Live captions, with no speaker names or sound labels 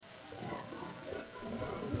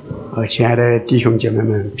亲爱的弟兄姐妹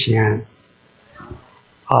们平安。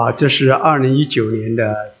这是2019年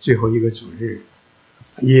的最后一个主日，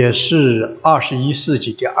也是21世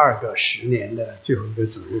纪第二个10年的最后一个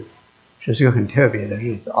主日，这是个很特别的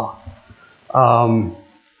日子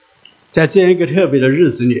在这样一个特别的日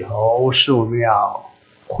子里头，是我们要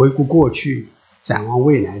回顾过去、展望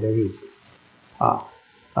未来的日子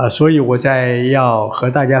所以我在要和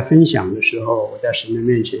大家分享的时候，我在神的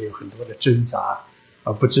面前有很多的挣扎，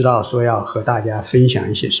不知道说要和大家分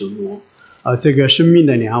享一些什么。这个生命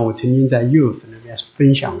的粮我曾经在 Youth 那边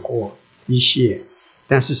分享过一些，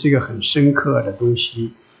但是是一个很深刻的东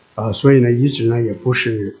西所以呢一直呢也不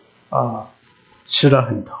是吃得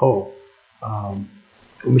很透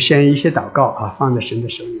我们先一些祷告放在神的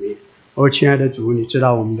手里面。亲爱的主，你知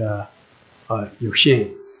道我们的有限，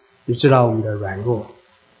你知道我们的软弱，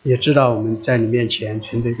也知道我们在你面前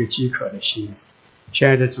存着一个饥渴的心。亲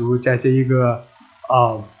爱的主，在这一个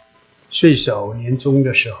岁首年终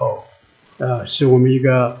的时候是我们一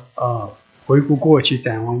个回顾过去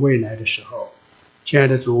展望未来的时候。亲爱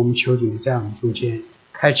的主，我们求主你在我们中间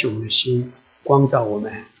开启我们的心，光照我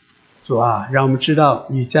们。主让我们知道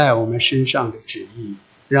你在我们身上的旨意，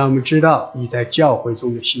让我们知道你在教会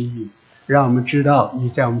中的心意，让我们知道你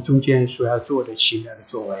在我们中间所要做的奇妙的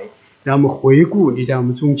作为，让我们回顾你在我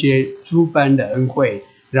们中间诸般的恩惠，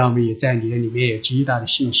让我们也在你的里面有极大的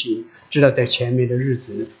信心，知道在前面的日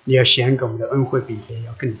子你要显给我们的恩惠比以前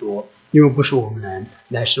要更多，因为不是我们人，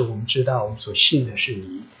乃是我们知道我们所信的是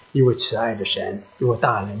你，因为慈爱的神，因为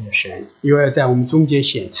大能的神，因为在我们中间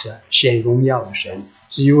显荣耀的神，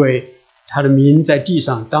是因为他的名在地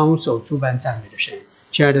上当受诸般赞美的神。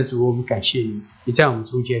亲爱的主，我们感谢你，你在我们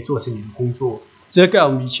中间做成你的工作，遮盖我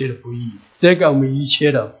们一切的不义，遮盖我们一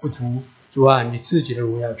切的不足。主你自己的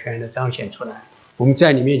荣耀全然的彰显出来，我们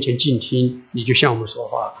在你面前静听，你就向我们说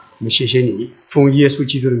话。我们谢谢你，奉耶稣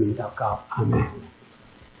基督的名祷告，阿们。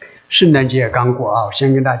圣诞节也刚过我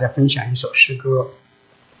先跟大家分享一首诗歌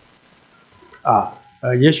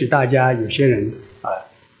也许大家有些人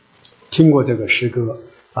听过这个诗歌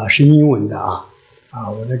是英文的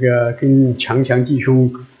我那个跟强弟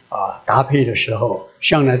兄搭配的时候，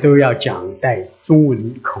向来都要讲带中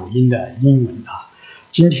文口音的英文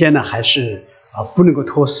今天呢还是不能够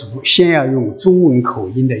脱俗，先要用中文口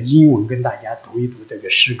音的英文跟大家读一读这个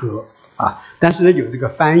诗歌但是呢有这个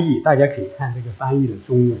翻译，大家可以看这个翻译的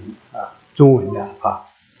中文的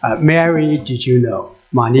Mary, did you know?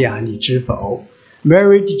 玛利亚，你知否？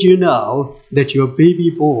 Mary, did you know that your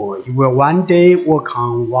baby boy will one day walk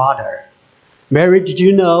on water? Mary, did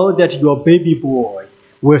you know that your baby boy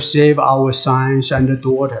will save our sons and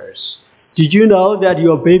daughters? Did you know that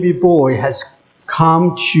your baby boy has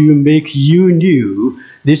come to make you new?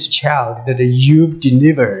 This child that you've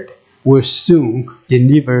delivered will soon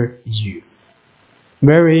deliver you.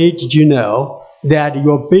 Mary, did you know that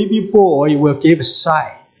your baby boy will give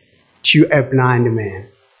sight to a blind man?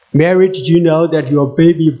 Mary, did you know that your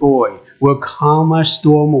baby boy will calm a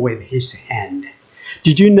storm with his hand?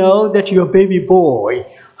 Did you know that your baby boy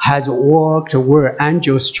has walked where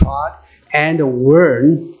angels trod, and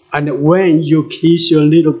when you kiss your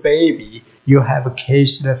little baby, you have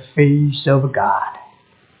kissed the face of God?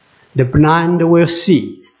 The blind will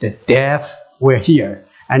see, the deaf will hear,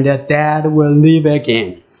 and the dead will live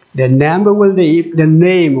again. The lame will leap,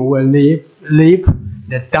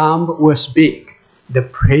 the dumb will speak the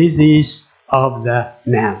praises of the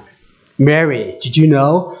Lamb. Mary, did you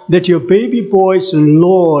know that your baby boy is the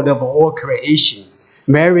Lord of all creation?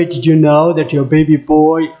 Mary, did you know that your baby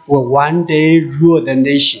boy will one day rule the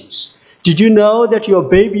nations? Did you know that your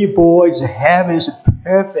baby boy is heaven's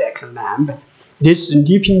perfect lamb? This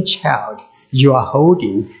sleeping child you are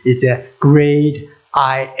holding is the great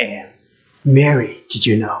I am. Mary, did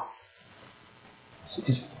you know?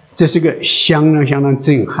 这是个相当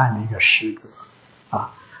震撼的一个诗歌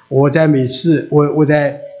我在每次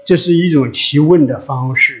这是一种提问的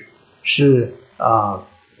方式，是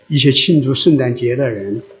一些庆祝圣诞节的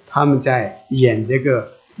人，他们在演这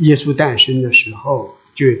个耶稣诞生的时候，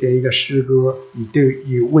就有这一个诗歌，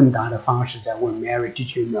以问答的方式在问 Mary,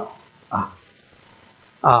 did you know?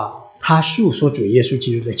 他诉说主耶稣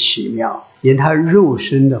基督的奇妙，连他肉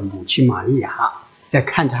身的母亲玛利亚在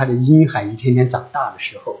看他的婴孩一天天长大的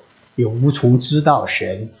时候，也无从知道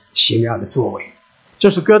神奇妙的作为。这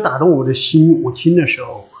首歌打动我的心，我听的时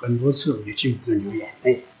候很多次我就禁不住流眼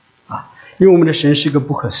泪因为我们的神是个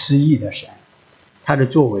不可思议的神，他的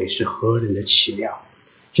作为是何等的奇妙。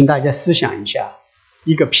请大家思想一下，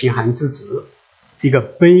一个贫寒之子，一个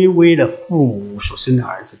卑微的父母所生的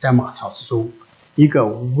儿子，在马槽之中，一个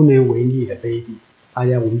无能为力的 baby。大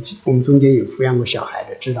家我们中间有抚养过小孩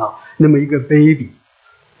的知道，那么一个 baby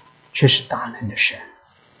却是大能的神，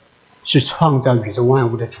是创造宇宙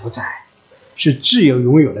万物的主宰，是自由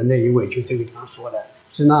拥有的那一位。就这个地方说的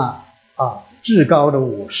是那至高的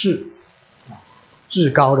我是，至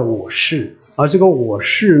高的我是。而这个我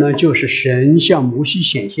是呢，就是神向摩西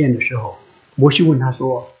显现的时候，摩西问他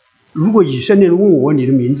说，如果以色列人问我你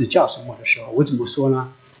的名字叫什么的时候，我怎么说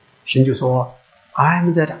呢？神就说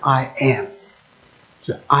I'm that I am，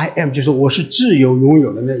 这 I am 就是我是自由拥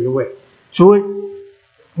有的那一位。所以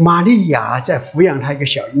玛利亚在抚养他一个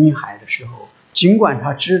小婴孩的时候，尽管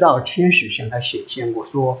他知道天使向他显现过，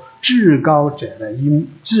说至高者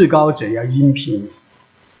要应聘你，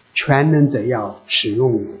全能者要使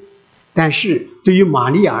用你，但是对于玛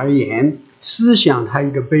利亚而言，思想他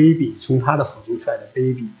一个 baby 从他的腹中出来的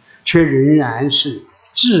baby， 却仍然是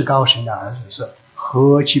至高神的儿子，是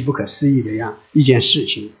何其不可思议的一件事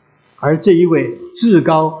情。而这一位至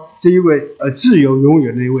高，这一位自由拥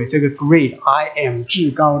有的那位，这个 great I am 至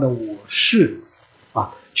高的我是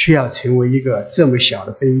却要成为一个这么小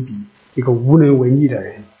的 baby， 一个无能为力的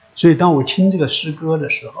人。所以当我听这个诗歌的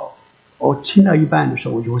时候，我听到一半的时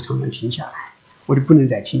候，我就会常常停下来，我就不能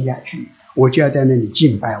再听下去，我就要在那里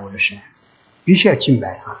敬拜我的神，必须要敬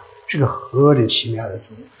拜他，是个何等奇妙的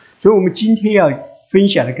主。所以我们今天要分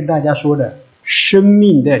享的跟大家说的生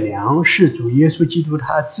命的粮，是主耶稣基督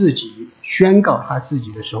他自己宣告他自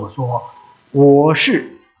己的时候说，我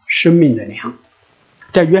是生命的粮。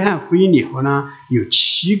在约翰福音里头呢，有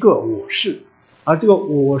7个我是，而这个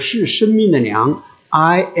我是生命的粮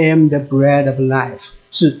I am the bread of life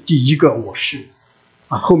是第一个我是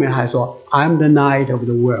后面还说 I am the light of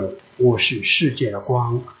the world， 我是世界的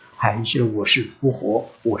光，还有一些我是复活，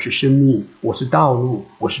我是生命，我是道路，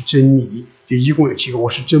我是真理，就一共有7个。我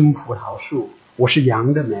是真葡萄树，我是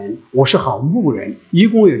羊的门，我是好牧人，一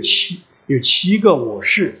共有7个我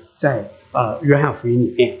是在约翰福音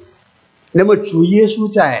里面。那么主耶稣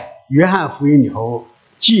在约翰福音里头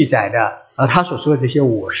记载的他所说的这些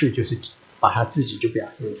我是，就是把他自己就表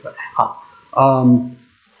现出来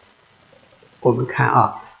我们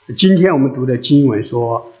看今天我们读的经文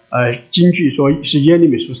说经句说是耶利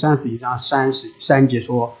米书31章33节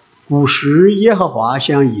说，古时耶和华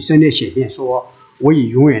向以色列显现说，我以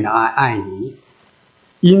永远的爱爱你，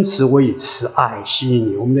因此我以慈爱吸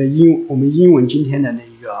引你。我们英文今天的那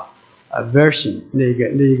个version 那个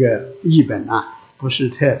译本不是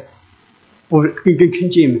跟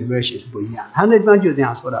King James version 是不一样，他那地方就这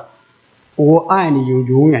样说的，我爱你，有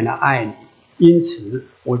永远的爱你，因此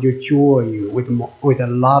我就 joy you with a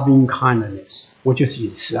loving kindness， 我就是以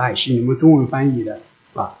慈爱吸引你。们中文翻译的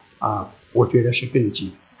我觉得是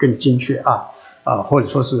更精确或者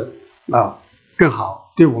说是更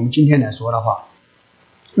好。对我们今天来说的话，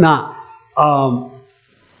那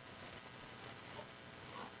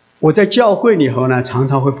我在教会里头呢，常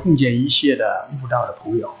常会碰见一些的慕道的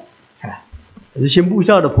朋友，这些慕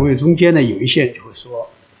道的朋友中间呢，有一些人就会说，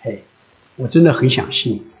嘿，我真的很想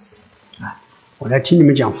信我来听你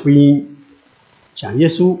们讲福音，讲耶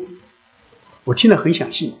稣，我听了很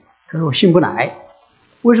想信，可是我信不来。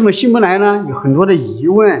为什么信不来呢？有很多的疑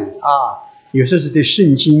问有时候是对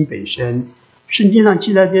圣经本身，圣经上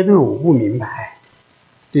记载这些东西我不明白，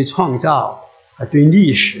对创造对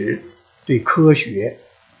历史，对科学，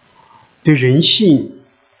对人性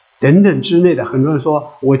等等之类的，很多人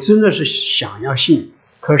说我真的是想要信，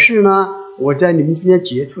可是呢我在你们之间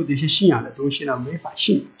接触这些信仰的东西呢，没法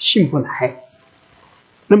信不来。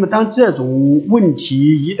那么当这种问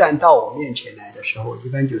题一旦到我面前来的时候，一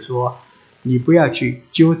般就说你不要去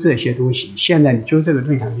揪这些东西，现在你揪这个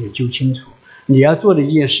东西还没有揪清楚，你要做的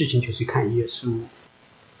一件事情就是看耶稣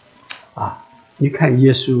你看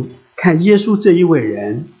耶稣这一位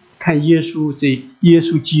人，看耶稣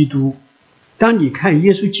基督。当你看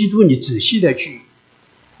耶稣基督，你仔细的去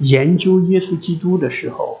研究耶稣基督的时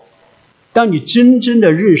候，当你真正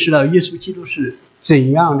的认识到耶稣基督是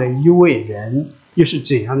怎样的一位人，又是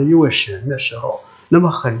怎样的一位神的时候，那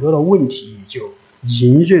么很多的问题就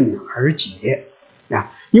迎刃而解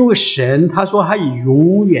因为神他说他以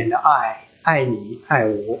永远的爱爱你爱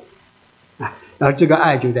我然后这个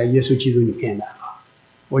爱就在耶稣基督里面的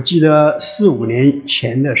我记得4-5年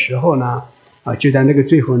前的时候呢就在那个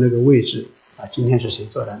最后那个位置今天是谁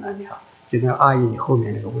坐在那里就在阿姨你后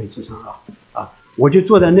面那个位置上我就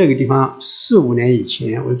坐在那个地方，4-5年以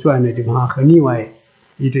前我坐在那个地方和另外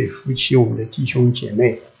一对夫妻，我们的弟兄姐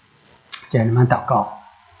妹在那边祷告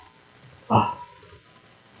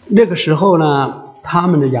那个时候呢，他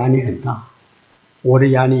们的压力很大，我的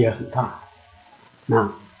压力也很大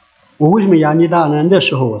我为什么压力大呢？那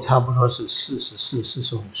时候我差不多是44、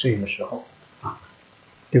45岁的时候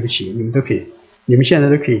对不起，你们现在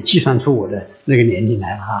都可以计算出我的那个年龄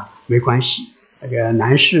来了没关系那个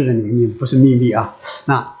男士的年龄不是秘密啊。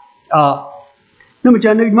那么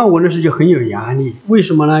在那个地方我那时候就很有压力，为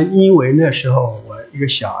什么呢？因为那时候我一个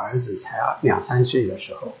小儿子才2-3岁的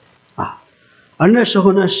时候啊，而那时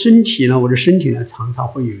候呢身体呢，我的身体呢常常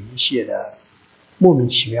会有一些的莫名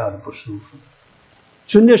其妙的不舒服，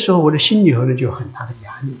所以那时候我的心里头呢就有很大的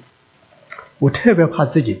压力，我特别怕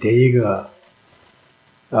自己得一个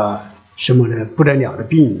什么呢不得了的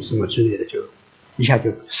病什么之类的，就一下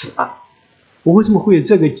就死了。我为什么会有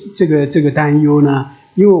这个担忧呢？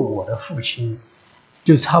因为我的父亲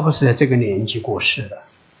就差不多是在这个年纪过世的，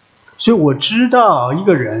所以我知道一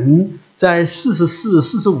个人在44、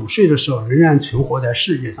45岁的时候仍然存活在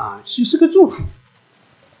世界上就是个祝福。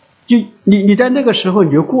就你在那个时候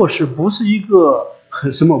你就过世不是一个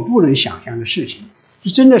很什么不能想象的事情，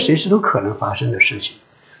就真的随时都可能发生的事情。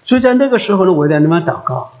所以在那个时候呢，我在那边祷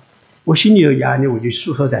告，我心里有压力，我就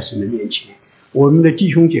诉说在神的面前。我们的弟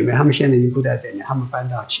兄姐妹他们现在已经不在这里，他们搬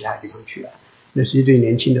到其他地方去了，那是一对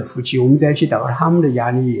年轻的夫妻，我们在一起祷告，他们的压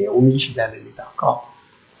力也我们一起在那里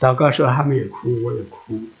祷告的时候他们也哭我也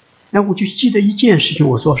哭。那我就记得一件事情，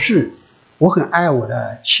我说是我很爱我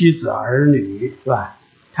的妻子儿女，是吧？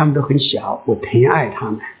他们都很小，我疼爱他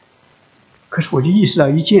们，可是我就意识到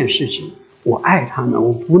一件事情，我爱他们，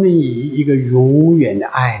我不能以一个永远的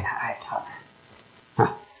爱来爱他们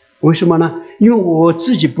啊。为什么呢？因为我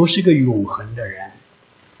自己不是一个永恒的人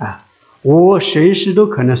啊，我随时都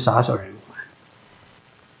可能撒手人寰，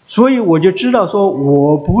所以我就知道说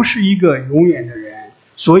我不是一个永远的人，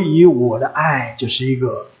所以我的爱就是一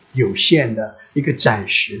个有限的，一个暂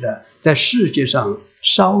时的，在世界上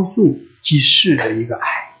稍纵即逝的一个爱。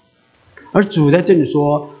而主在这里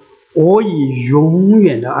说，我以永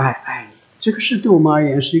远的爱爱你，这个是对我们而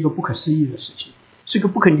言是一个不可思议的事情，是个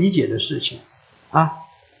不可理解的事情啊。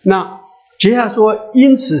那接下来说，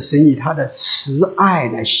因此神以他的慈爱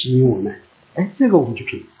来吸引我们，这个我们就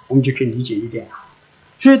可以理解一点啊。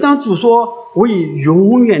所以当主说我以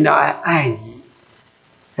永远的爱爱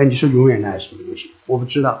你，你说永远的爱是什么东西？我不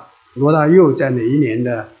知道。罗大佑在哪一年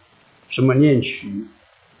的什么念曲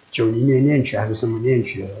，90年念曲还是什么念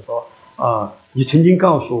曲，说你曾经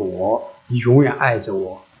告诉我你永远爱着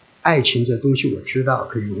我，爱情这东西我知道，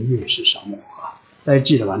可永远是什么啊？大家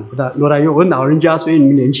记得吧？罗大佑，我老人家，所以你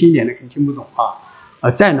们年轻一点的肯定听不懂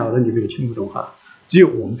再老的你们也听不懂只有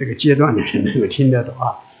我们这个阶段的人能够听得懂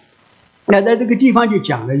那在这个地方就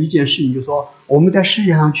讲了一件事情，就是说我们在世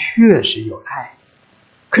界上确实有爱，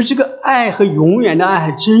可这个爱和永远的爱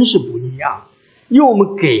还真是不一样，因为我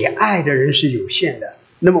们给爱的人是有限的，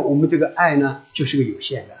那么我们这个爱呢就是个有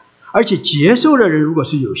限的，而且接受的人如果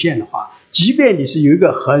是有限的话，即便你是有一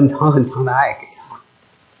个很长很长的爱给他，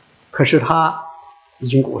可是他已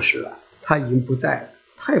经过世了，他已经不在了，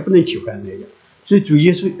他也不能体会那个。所以主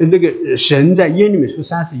耶稣那个神在耶利米书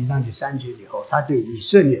31章第3节以后，他对以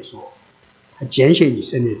色列说，他拣选以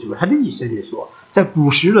色列族，他对以色列说，在古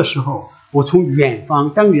时的时候，我从远方，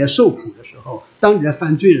当你在受苦的时候，当你在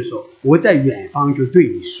犯罪的时候，我在远方就对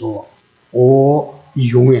你说，我以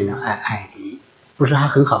永远的爱爱你。不是他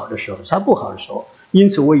很好的时候，是他不好的时候，因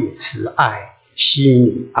此我以慈爱吸引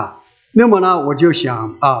你那么呢，我就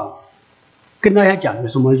想跟大家讲的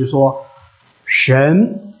什么，就是说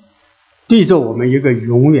神对着我们一个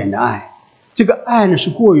永远的爱，这个爱呢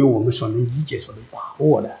是过于我们所能理解所能把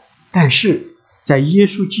握的，但是在耶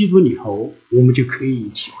稣基督里头我们就可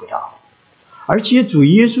以体会到，而且主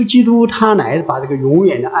耶稣基督他来把这个永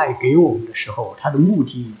远的爱给我们的时候，他的目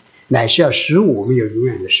的乃是要使我们有永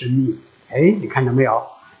远的生命。你看到没有？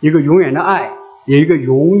一个永远的爱，有一个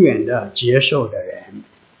永远的接受的人，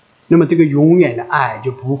那么这个永远的爱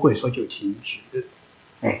就不会说就停止。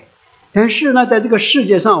但是呢，在这个世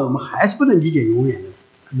界上我们还是不能理解永远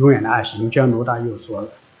的爱是什么。就像罗大佑说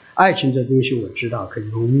的，爱情这东西我知道，可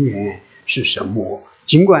永远是什么？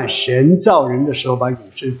尽管神造人的时候把永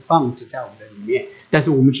生放置在我们的里面，但是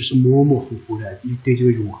我们只是模模糊糊的对这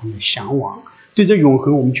个永恒的向往，对这永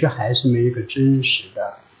恒我们却还是没有一个真实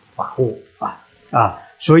的把握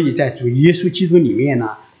所以在主耶稣基督里面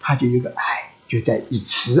呢，他就有一个爱，就在以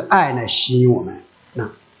慈爱来吸引我们。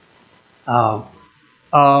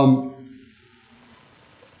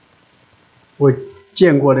我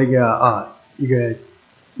见过那个一个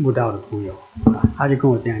慕道的朋友他就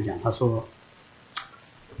跟我这样讲，他说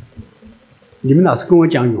你们老是跟我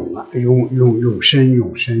讲永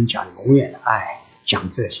生，讲永远的爱，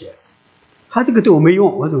讲这些，他这个对我没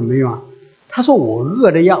用。我怎么没用他说我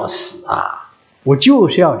饿得要死我就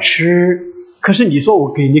是要吃，可是你说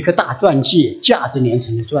我给你一颗大钻戒，价值连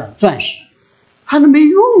城的钻石，他都没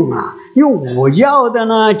用因为我要的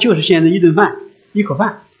呢就是现在一顿饭一口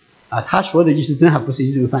饭他说的意思真还不是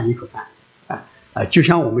一顿饭一口饭就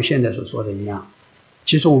像我们现在所说的一样，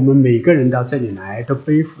其实我们每个人到这里来都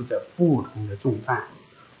背负着不同的重担，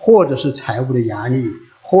或者是财务的压力，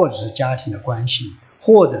或者是家庭的关系，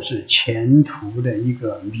或者是前途的一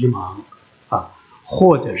个迷茫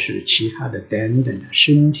或者是其他的等等的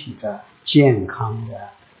身体的健康的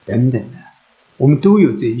等等的，我们都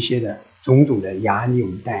有这一些的种种的压力我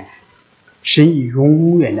们带来。神以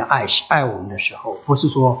永远的爱我们的时候，不是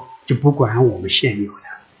说就不管我们现有的，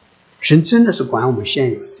神真的是管我们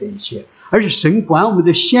现有的这一切，而且神管我们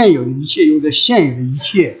的现有的一切，用的现有的一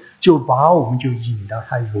切就把我们就引到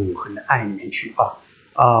他永恒的爱里面去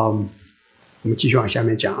我们继续往下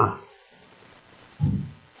面讲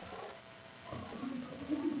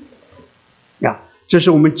这是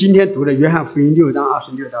我们今天读的约翰福音6章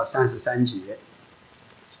26到33节。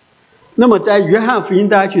那么在约翰福音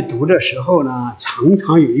大家去读的时候呢，常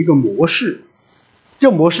常有一个模式，这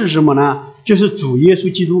模式是什么呢？就是主耶稣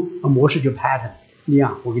基督模式就 pattern。利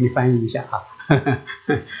昂，我给你翻译一下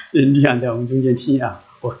利昂在我们中间听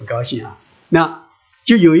我很高兴那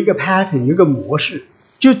就有一个 pattern， 有一个模式，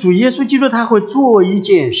就主耶稣基督他会做一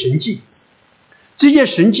件神迹，这件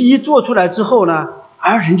神迹一做出来之后呢，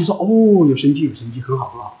人就说有神迹很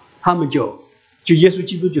好他们就耶稣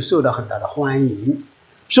基督就受到很大的欢迎，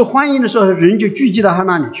受欢迎的时候人就聚集到他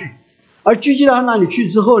那里去，而聚集到他那里去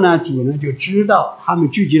之后呢，主呢就知道他们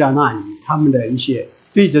聚集到那里，他们的一些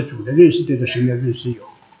对着主的认识，对着神的认识有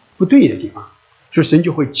不对的地方，所以神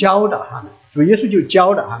就会教导他们，主耶稣就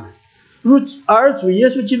教导他们。而主耶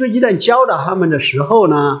稣基督一旦教导他们的时候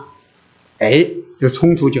呢，就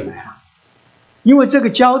冲突就来了，因为这个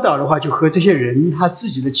教导的话就和这些人他自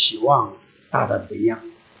己的期望大大的不一样。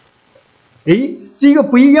这个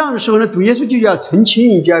不一样的时候呢，主耶稣就要澄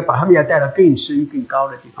清，就要把他们要带到更深更高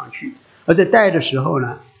的地方去，而在带的时候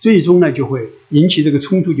呢，最终呢就会引起这个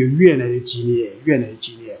冲突就越来越激烈，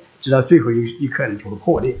直到最后一刻呢就会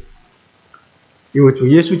破裂。因为主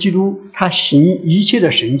耶稣基督他行一切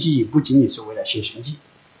的神迹不仅仅是为了行神迹，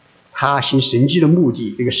他行神迹的目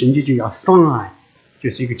的，这个神迹就叫 sign， 就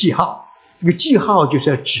是一个记号，这个记号就是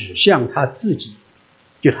要指向他自己，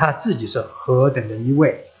就他自己是何等的一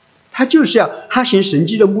位，他行神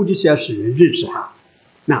迹的目的是要使人认识他。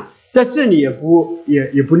那在这里也不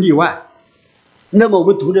例外。那么我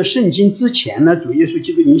们读的圣经之前呢，主耶稣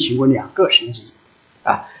基督已经行过2个神迹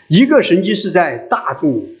一个神迹是在大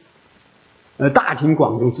庭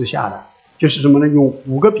广众之下的，就是什么呢？用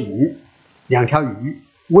5个饼2条鱼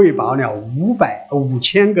喂饱了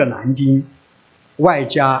5000个男丁，外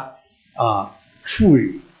加妇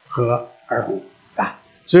女和儿童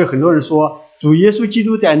所以很多人说主耶稣基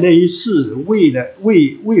督在那一次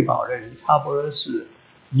喂饱的人差不多是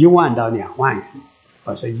1万到2万人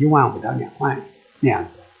所以15000到2万人那样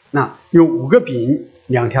子。那用5个饼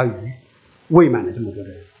2条鱼喂满了这么多的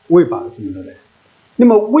人，喂饱了这么多的人。那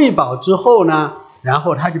么喂饱之后呢，然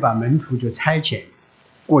后他就把门徒就差遣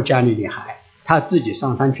过加利利海，他自己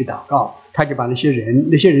上山去祷告，他就把那些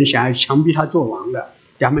人想要强逼他做王的，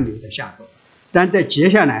他们留在下头。但在接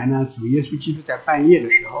下来呢，主耶稣基督在半夜的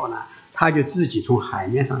时候呢，他就自己从海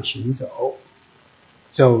面上行走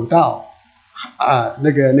到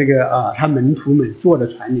他门徒们坐的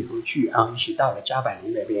船里头去一起到了加百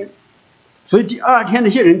农那边。所以第2天那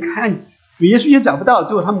些人看主耶稣也找不到，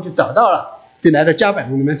最后他们就找到了，就来到加百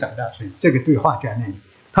农那边找到。所以这个对话就在那里，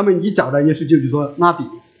他们一找到耶稣就说拉比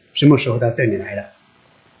什么时候到这里来的？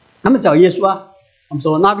他们找耶稣他们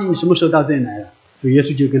说拉比你什么时候到这里来的？主耶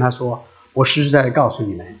稣就跟他说，我实实在在告诉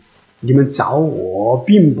你们，你们找我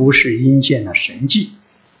并不是因见了神迹。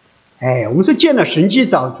我们说见了神迹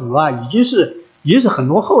找主已经是很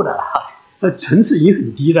落后的了，层次已经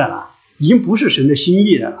很低的了，已经不是神的心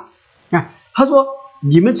意的了。他说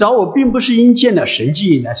你们找我并不是因见了神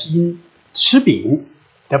迹，乃是因吃饼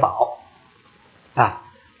得饱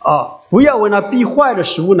不要为那必坏的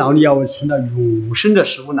食物劳力，要为存到永生的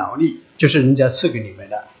食物劳力，就是人家赐给你们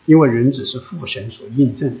的，因为人只是父神所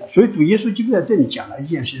印证的。所以主耶稣基督在这里讲了一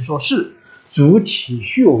件事，说是主体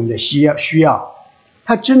恤我们的需要，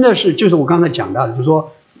他真的是就是我刚才讲到的，就是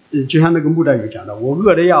说就像那个穆道友讲的，我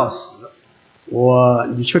饿得要死，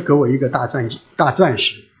你却给我一个大钻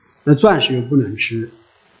石，那钻石又不能吃，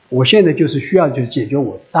我现在就是需要就是解决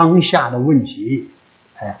我当下的问题，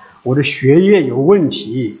我的学业有问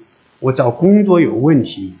题，我找工作有问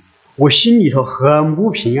题，我心里头很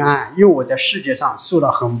不平安，因为我在世界上受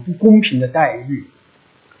到很不公平的待遇。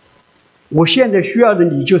我现在需要的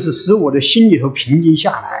你就是使我的心里头平静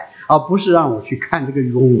下来，而不是让我去看这个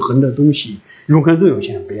永恒的东西。永恒的东西我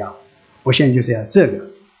现在不要，我现在就是要这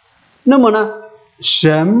个。那么呢，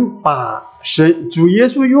主耶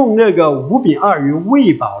稣用那个5饼2鱼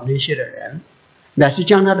喂饱那些的人，乃是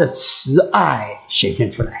将他的慈爱显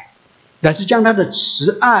现出来，乃是将他的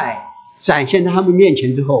慈爱展现在他们面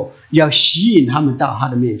前之后，要吸引他们到他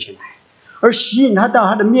的面前来。而吸引他到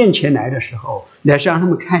他的面前来的时候，乃是让他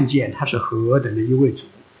们看见他是何等的一位主，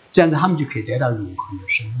这样子他们就可以得到永恒的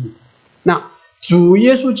生命。那主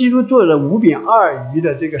耶稣基督做了5饼2鱼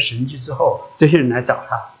的这个神迹之后，这些人来找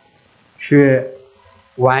他，却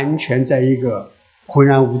完全在一个浑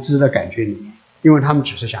然无知的感觉里面，因为他们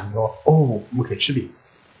只是想说，我们可以吃饼，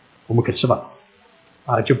我们可以吃饱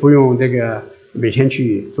就不用这个每天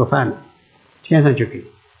去做饭了，天上就可以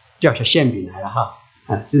掉下馅饼来了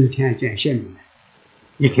真是天上掉下馅饼来，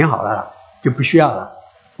也挺好的了，就不需要了。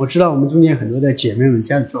我知道我们中间很多的姐妹们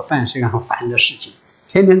家里做饭是个很烦的事情，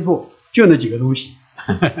天天做就那几个东西，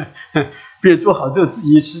别人做好之后自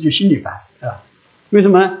己一吃就心里烦，是吧？为什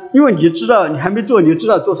么呢？因为你就知道，你还没做，你就知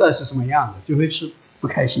道做出来是什么样的，就会吃不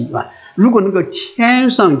开心，是吧？如果那个天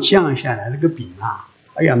上降下来那个饼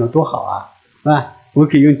哎呀，那多好是吧？我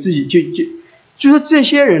可以用自己就说这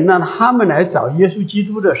些人呢，他们来找耶稣基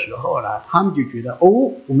督的时候呢，他们就觉得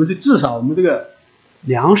我们至少我们这个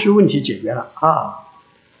粮食问题解决了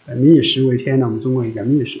民以食为天呢，我们中国讲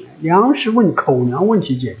民以食为天，粮食口粮问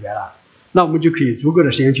题解决了，那我们就可以足够的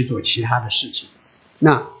时间去做其他的事情。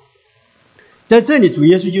那在这里主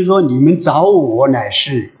耶稣就说，你们找我乃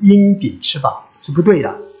是因饼吃饱，是不对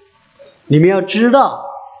的。你们要知道，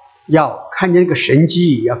要看见这个神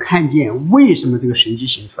迹，要看见为什么这个神迹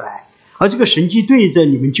行出来，而这个神迹对着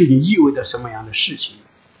你们究竟意味着什么样的事情。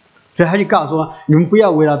所以他就告诉说，你们不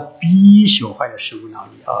要为了必朽坏的事物劳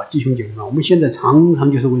力弟兄姐妹们，我们现在常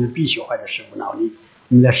常就是为了必朽坏的事物劳力，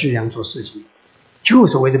我们在世界上做事情就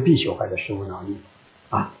是为了必朽坏的事物劳力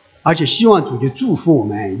而且希望主就祝福我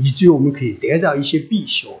们，以至于我们可以得到一些必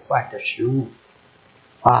朽坏的食物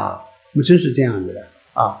我们真是这样子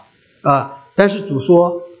的但是主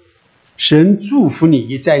说，神祝福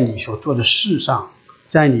你在你所做的事上，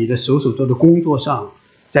在你的手做的工作上，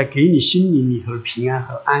在给你心灵里头的平安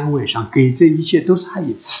和安慰上，给这一切都是他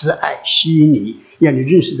以慈爱吸引你，让你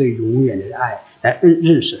认识这个永远的爱，来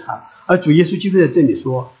认识他。而主耶稣基督在这里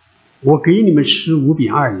说，我给你们吃5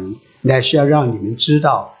饼2鱼，乃是要让你们知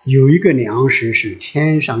道有一个粮食是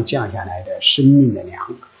天上降下来的生命的粮，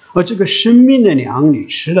而这个生命的粮你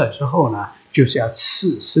吃了之后呢，就是要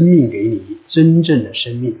赐生命给你，真正的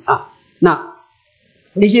生命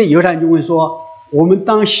那些犹太人就问说，我们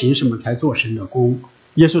当行什么才做神的工？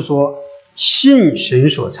耶稣说，信神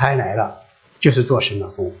所差来了，就是做神的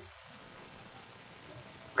工。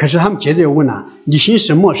可是他们接着又问你行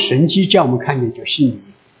什么神迹叫我们看见就信你？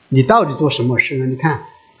你到底做什么事呢？你看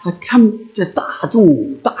他们在大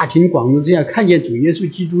众大庭广众之下看见主耶稣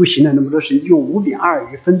基督行了那么多神迹，用5饼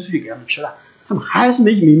2鱼分出去给他们吃了，他们还是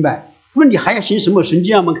没明白，问你还要行什么神迹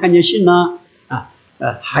让我们看见信呢？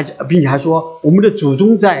并且还说，我们的祖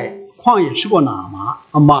宗在旷野吃过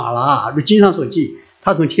马拉，如经上所记，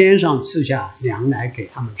他从天上赐下粮来给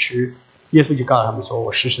他们吃。耶稣就告诉他们说，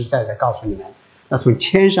我实实在在告诉你们，那从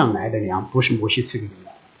天上来的粮不是摩西赐给你们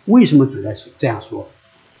的。为什么主在这样说？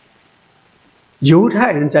犹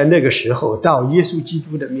太人在那个时候到耶稣基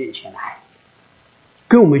督的面前来，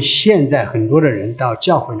跟我们现在很多的人到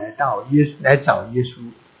教会来找耶稣，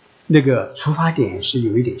那个出发点是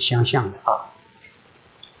有一点相像的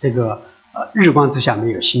这个日光之下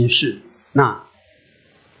没有新事。那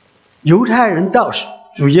犹太人到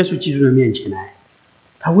主耶稣基督的面前来，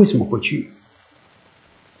他为什么会去？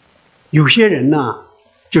有些人呢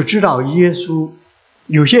就知道耶稣，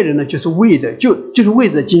有些人呢就是为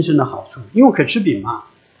着今生的好处，因为可吃饼嘛，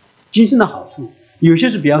今生的好处。有些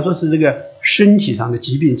是比方说是这个身体上的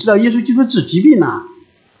疾病，知道耶稣基督治疾病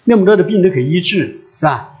那么多的病都可以医治，是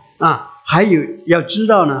吧？还有要知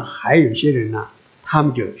道呢，还有一些人呢，他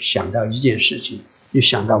们就想到一件事情，就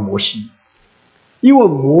想到摩西。因为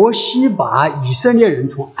摩西把以色列人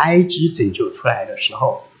从埃及拯救出来的时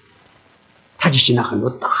候，他就行了很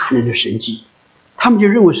多大人的神迹，他们就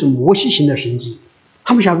认为是摩西行的神迹。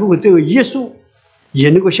他们想，如果这个耶稣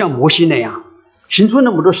也能够像摩西那样行出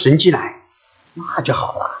那么多神迹来，那就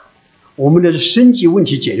好了。我们的生计问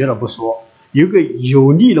题解决了不说，有个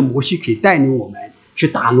有力的摩西可以带领我们去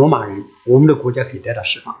打罗马人，我们的国家可以得到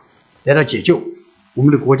释放，得到解救，我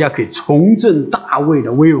们的国家可以重振大卫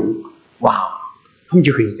的威荣。他们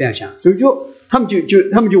就可以这样想，所以他们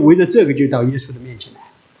就围着这个就到耶稣的面前来。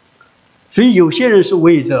所以有些人是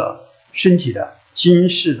为着身体的今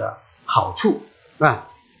世的好处，是吧？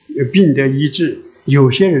病得医治。有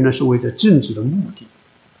些人呢是为着政治的目的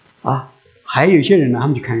还有一些人呢，他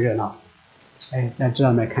们就看热闹。大家知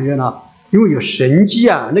道没？看热闹，因为有神迹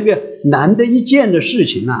那个难得一见的事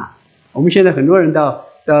情我们现在很多人到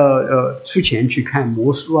出钱去看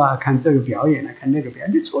魔术啊，看这个表演啊，看那个表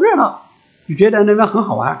演，就凑热闹，就觉得那边很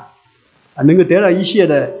好玩啊，能够得到一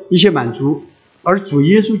些满足。而主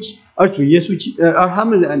耶稣而他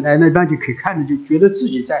们来那边就可以看着，就觉得自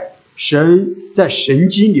己在神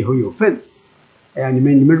经里头有份。哎呀，你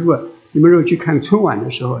们如果去看春晚的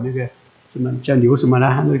时候，那个什么叫牛什么呢？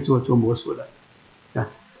还能做魔术的啊。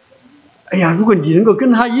哎呀，如果你能够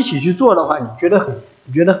跟他一起去做的话，你觉得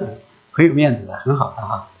很有面子的，很好的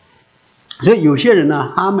哈。所以有些人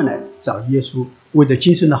呢，他们来找耶稣，为着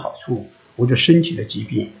今生的好处，为着身体的疾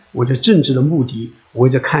病，为着政治的目的，为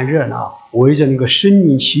着看热闹，为着那个身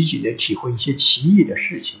临其境的体会一些奇异的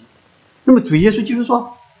事情。那么主耶稣就是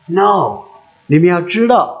说 ，No， 你们要知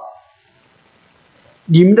道，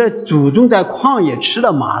你们的祖宗在旷野吃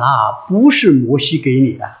的玛纳，不是摩西给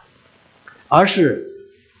你的，而是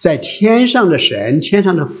在天上的神，天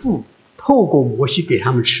上的父透过摩西给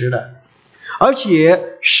他们吃的。而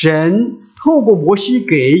且神透过摩西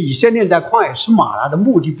给以色列人在旷野吃玛纳的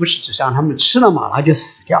目的，不是只是让他们吃了玛纳就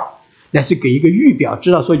死掉，乃是给一个预表，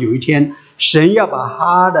知道说有一天神要把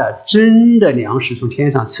他的真的粮食从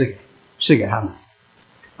天上赐给他们。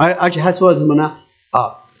而且还说什么呢？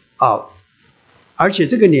而且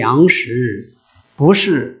这个粮食不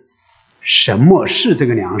是什么是这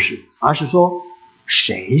个粮食，而是说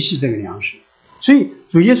谁是这个粮食。所以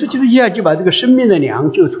主耶稣基督一下就把这个生命的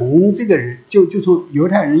粮就从这个人就从犹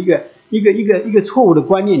太人一个错误的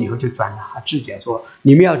观念里头就转达智解，说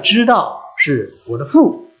你们要知道是我的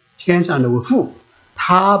父，天上的父，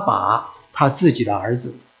他把他自己的儿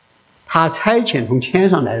子，他差遣从天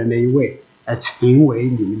上来的那一位来成为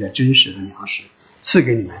你们的真实的粮食，赐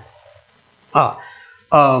给你们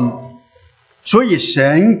所以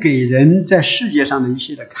神给人在世界上的一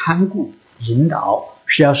些的看顾引导，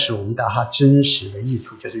是要使我们到他真实的益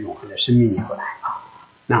处，就是永恒的生命里头来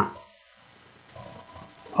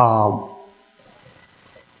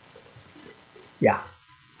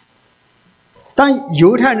当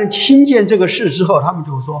犹太人听见这个事之后，他们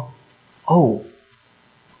就说：“哦，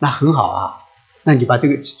那很好啊，那你把这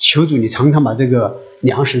个求主，你常常把这个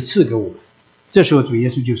粮食赐给我们。”这时候主耶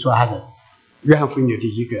稣就说他的约翰福音的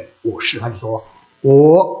第一个我是，他就说：“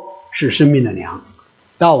我是生命的粮，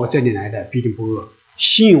到我这里来的必定不饿，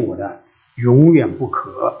信我的永远不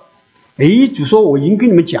渴。”主说我已经跟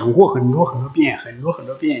你们讲过很多遍，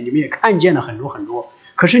你们也看见了很多，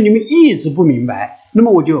可是你们一直不明白。那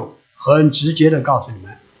么我就很直接的告诉你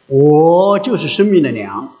们，我就是生命的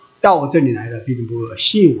粮，到我这里来的必定不饿，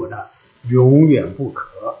信我的永远不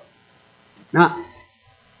渴。那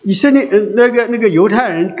以色列那个犹太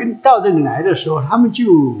人到这里来的时候，他们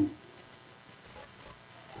就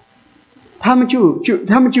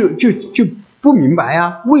不明白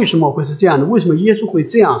啊，为什么会是这样的？为什么耶稣会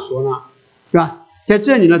这样说呢？是吧？在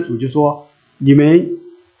这里呢，主就说：你们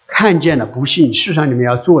看见了不信，事实上你们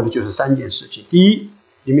要做的就是3件事情。第一，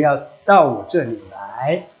你们要到我这里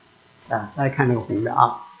来大家看那个红的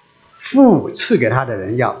父赐给他的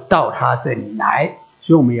人要到他这里来，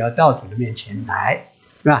所以我们也要到主的面前来，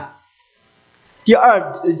是吧？第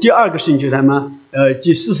二个事情就是什么？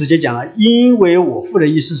第40节讲了，因为我父的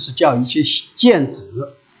意思是叫一切见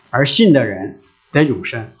子而信的人得永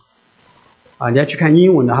生你要去看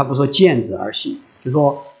英文的，他不说见子而信，就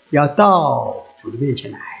说要到主的面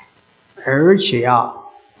前来，而且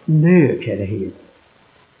要乐撇的黑，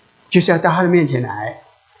就是要到他的面前来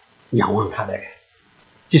仰望他的人。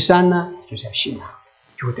第3呢，就是要信他，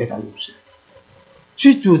就会得到永生。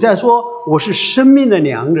所以主在说我是生命的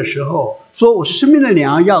粮的时候，说我是生命的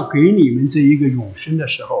粮要给你们这一个永生的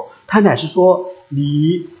时候，他乃是说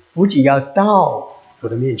你不仅要到主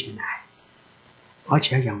的面前来，而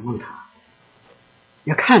且要仰望他，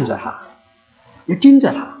要看着他，要盯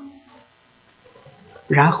着他，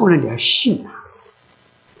然后呢你要信他，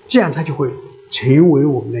这样他就会成为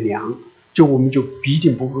我们的粮，我们就必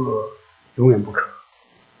定不饿，永远不渴。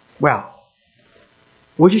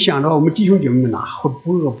我就想到我们弟兄姐妹们哪会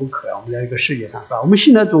不饿不渴我们在这个世界上，是吧？我们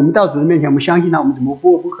信了主，我们到主的面前，我们相信他，我们怎么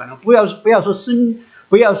不饿不渴呢？不要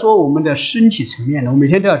说我们的身体层面的，我每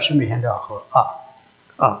天都要吃，每天都要喝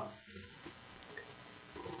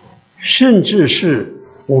甚至是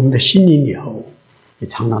我们的心灵里头也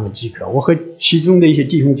常常的饥渴。我和其中的一些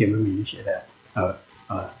弟兄姐妹们一些的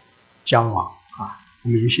交往我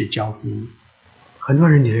们一些交锋，很多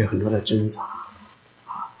人里头有很多的挣扎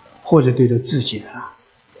或者对着自己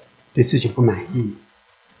不满意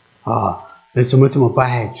怎么这么不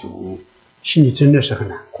爱主，心里真的是很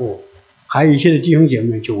难过。还有一些的弟兄姐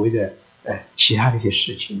妹就为着其他的一些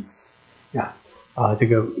事情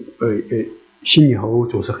心里头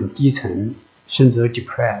总是很低沉，甚至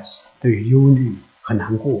depressed， 都有忧虑，很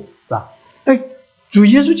难过，是吧？主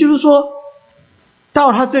耶稣就是说，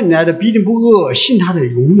到他这里来的必定不饿，信他的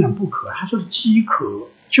永远不渴。他说的饥渴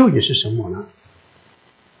究竟是什么呢？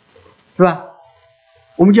是吧？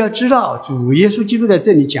我们就要知道，主耶稣基督在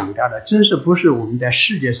这里讲到的，真是不是我们在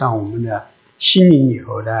世界上我们的心灵里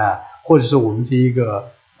头的，或者是我们这一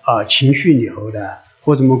个情绪里头的，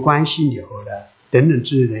或者我们关系里头的等等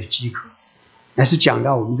之类的饥渴，乃是讲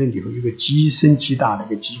到我们这里头一个极深极大的一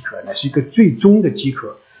个饥渴，乃是一个最终的饥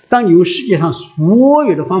渴。当你用世界上所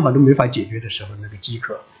有的方法都没法解决的时候，那个饥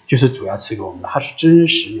渴就是主要赐给我们的，它是真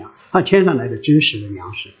实粮，它天上来的真实的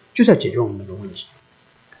粮食，就是要解决我们那个问题。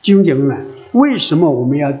弟兄姐妹们，为什么我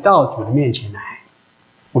们要到主的面前来？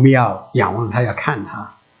我们要仰望他，要看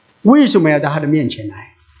他。为什么要到他的面前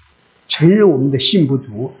来？承认我们的信不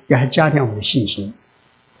足，要加强我们的信心，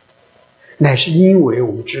乃是因为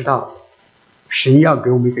我们知道神要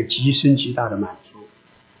给我们一个极深极大的满足，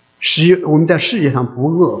使我们在世界上不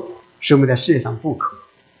饿，使我们在世界上不渴。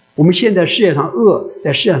我们现在世界上饿，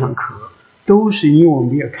在世界上渴，都是因为我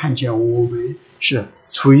们要看见我们是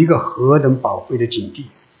处于一个何等宝贵的境地，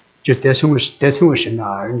就得称为神的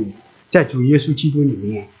儿女，在主耶稣基督里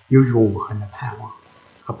面有永恒的盼望。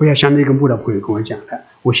不要像那个慕道朋友跟我讲的，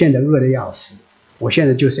我现在饿得要死，我现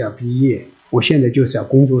在就是要毕业，我现在就是要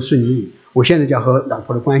工作顺利，我现在就要和老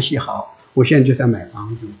婆的关系好，我现在就是要买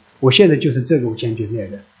房子，我现在就是这个，我现在就是那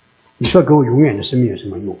个。你说给我永远的生命有什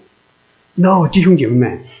么用？ No， 弟兄姐妹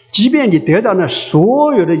们，即便你得到了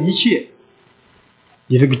所有的一切，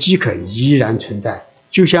你这个饥渴依然存在。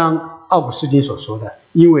就像奥古斯丁所说的，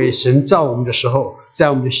因为神造我们的时候，在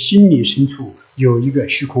我们的心灵深处有一个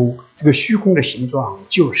虚空，这个虚空的形状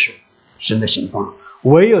就是神的形状，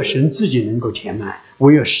唯有神自己能够填满，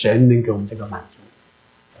唯有神能给我们这个满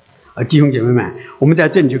足。弟兄姐妹们，我们在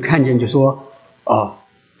这里就看见，就说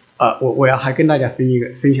我要还跟大家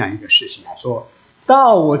分享一个事情来说，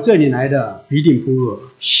到我这里来的必定不饿，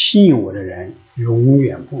信我的人永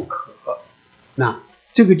远不渴。那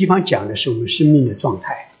这个地方讲的是我们生命的状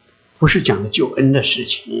态，不是讲的救恩的事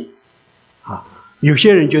情啊。有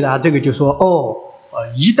些人觉得这个就说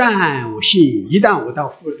一旦我信，一旦我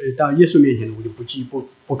到耶稣面前，我就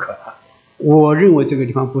不渴了。我认为这个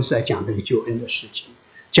地方不是在讲这个救恩的事情，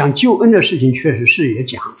讲救恩的事情确实是也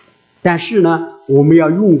讲，但是呢，我们要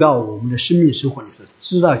用到我们的生命生活里头，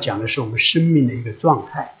知道讲的是我们生命的一个状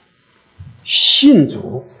态。信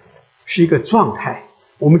主是一个状态，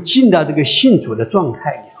我们进到这个信主的状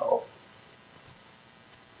态里头，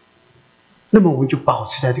那么我们就保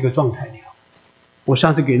持在这个状态里头。我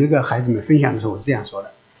上次给那个孩子们分享的时候，我是这样说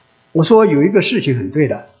的，我说有一个事情很对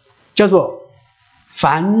的，叫做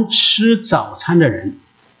凡吃早餐的人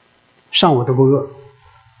上午都不饿，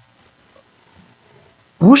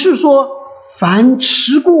不是说凡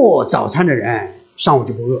吃过早餐的人上午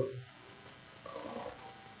就不饿。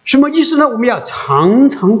什么意思呢？我们要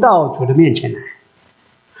常常到主的面前来，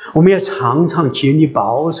我们要常常竭力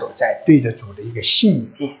保守在对着主的一个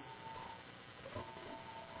信念。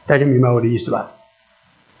大家明白我的意思吧？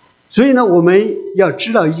所以呢，我们要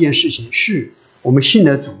知道一件事情，是我们信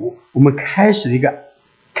了主，我们开始了一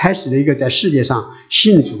个在世界上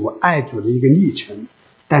信主爱主的一个历程。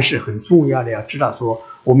但是很重要的要知道说，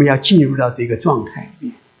我们要进入到这个状态里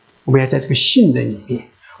面，我们要在这个信的里面，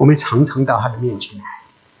我们常常到他的面前来，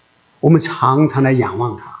我们常常来仰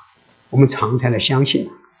望他，我们常常来相信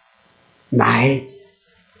他，来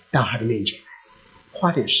到他的面前来，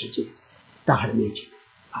花点时间到他的面前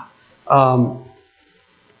来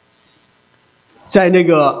在那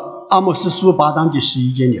个阿莫斯书8章第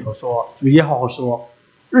11节里头说，主耶和华说，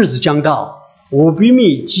日子将到，我必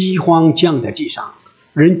命饥荒降在地上，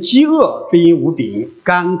人饥饿非因无饼，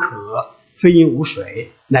干渴非因无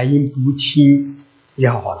水，乃因不听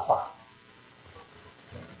耶和华的话。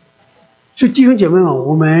所以弟兄姐妹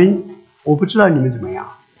们，我不知道你们怎么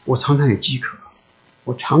样，我常常有饥渴，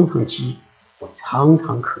我常常饥，我常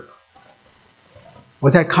常渴。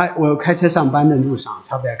我开车上班的路上，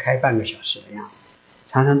差不多要开半个小时的样子，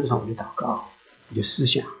常常路上我就祷告，我就思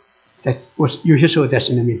想，我有些时候在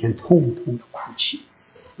神的面前痛痛的哭泣。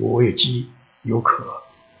我有饥有渴，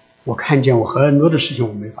我看见我很多的事情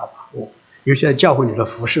我没法把握，尤其在教会里的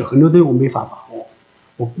服事，很多东西我没法把握，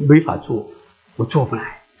我没法做，我做不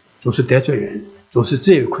来，总是得罪人，总是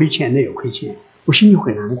这有亏欠那有亏欠，我心里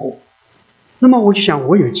会难过。那么我就想，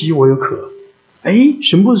我有饥我有渴，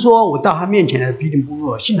神不是说我到他面前来必定不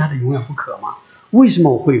饿，信他的永远不渴吗？为什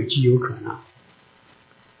么我会有饥有渴呢？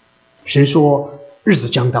神说日子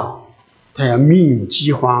将到，他要命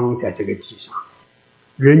饥荒在这个地上。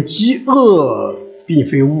人饥饿并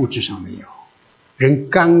非物质上没有，人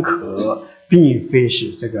干渴并非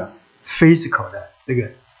是这个 physical 的这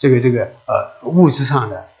个物质上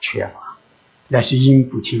的缺乏，乃是因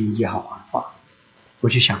不听耶和华的话。我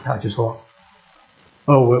就想到就说，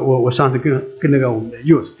我上次跟那个我们的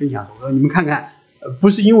幼师分享说，我说你们看看，不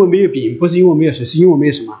是因为没有饼，不是因为没有水，是因为没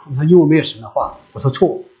有什么？他们说因为没有神的话。我说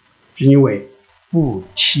错，是因为不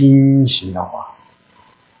听神的话。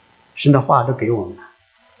神的话都给我们了，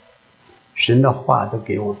神的话都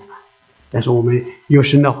给我们了，但是我们有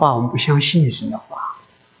神的话，我们不相信神的话，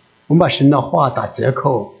我们把神的话打折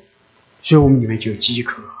扣，所以我们里面就有饥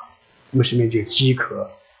渴，我们身边就有饥渴。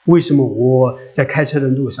为什么我在开车的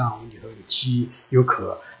路上我里头有饥有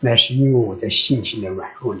渴？乃是因为我在信心的软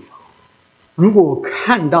弱里头。如果我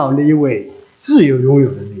看到那一位自由拥有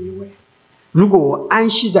的那一位，如果我安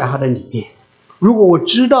息在他的里面，如果我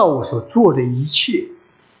知道我所做的一切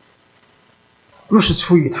若是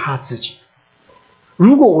出于他自己，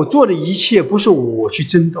如果我做的一切不是我去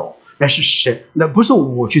争斗，乃是神，那不是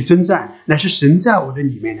我去征战，乃是神在我的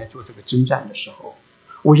里面来做这个征战的时候，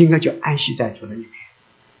我应该就安息在主的里面。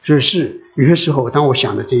所以是有些时候当我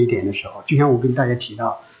想到这一点的时候，就像我跟大家提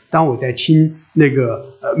到，当我在听那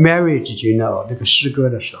个Marriage Journal 那个诗歌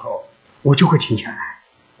的时候，我就会停下来，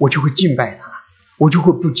我就会敬拜他，我就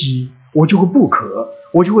会不饥，我就会不渴，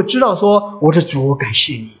我就会知道说，我的主，我感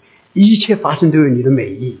谢你，一切发生都有你的美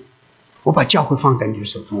意。我把教会放在你的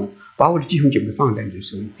手中，把我的弟兄姐妹放在你的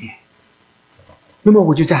手里面，那么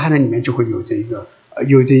我就在他那里面就会有这一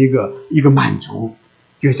个满足，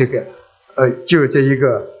有这个就有这一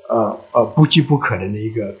个不饥不渴的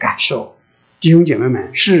一个感受。弟兄姐妹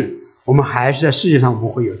们，是我们还是在世界上，我们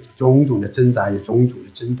会有种种的挣扎，有种种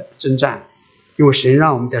的征战，因为神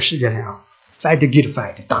让我们在世界上 fight good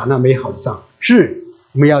fight， 打那美好的仗，是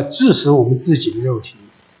我们要致死我们自己的肉体，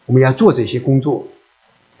我们要做这些工作，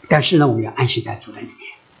但是呢，我们要安息在主的里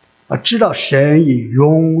面，知道神以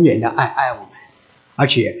永远的爱我们，而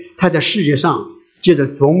且他在世界上借着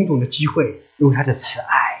种种的机会，用他的慈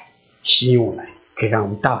爱吸引我们，可以让我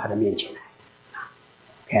们到他的面前来。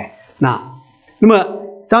OK， 那么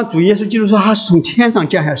当主耶稣基督说他是从天上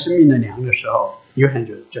降下生命的粮的时候，有人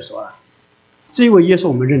就说了，这一位耶稣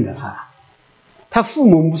我们认得他父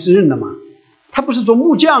母不是认的吗？他不是做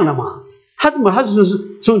木匠的吗？他怎么他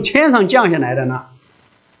是从天上降下来的呢？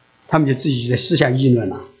他们就自己在私下议论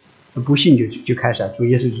了，不信就开始了。主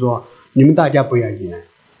耶稣就说：“你们大家不要议论，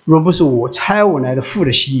若不是我差我来的父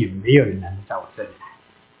的吸引，没有人能在我这里来。”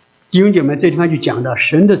弟兄姐妹，这地方就讲到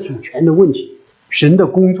神的主权的问题，神的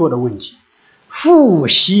工作的问题。父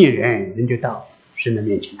吸引人，人就到神的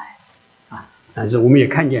面前来啊。但是我们也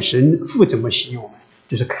看见神父怎么吸引我们，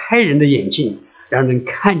就是开人的眼睛，让人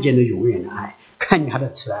看见了永远的爱，看见他的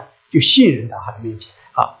慈爱，就吸引人到他的面前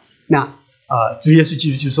来啊。那主耶稣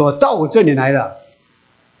基督就说到我这里来的，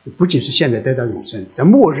不仅是现在得到永生，在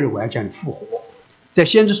末日我要叫你复活。在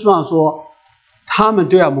先知书上说，他们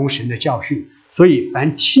都要蒙神的教训，所以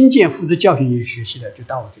凡听见父之教训与学习的，就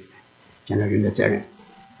到我这里来，讲到人的责任。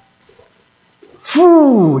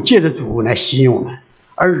父借着主来吸引我们，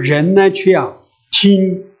而人呢却要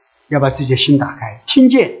听，要把自己的心打开，听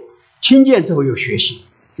见之后有学习，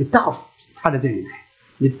就到他的这里来。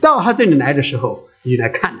你到他这里来的时候，你来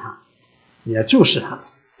看他，你要注视他，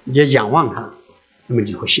你要仰望他，那么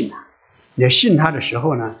你会信他。你要信他的时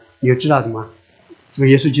候呢，你就知道什么？这个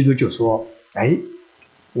耶稣基督就说：“哎，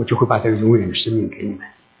我就会把这个永远的生命给你们。”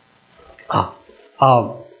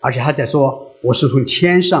而且他在说：“我是从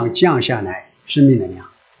天上降下来生命的粮。”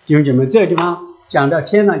弟兄姐妹，这个地方讲到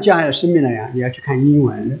天上降下来生命的粮，你要去看英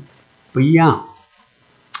文，不一样。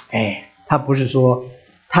他不是说，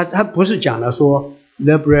他不是讲的说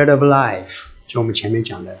the bread of life， 就我们前面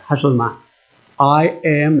讲的，他说什么 ？I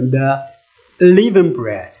am the living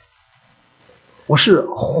bread， 我是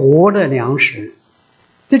活的粮食。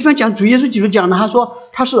这地方讲主耶稣基督讲的，他说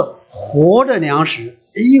他是活的粮食。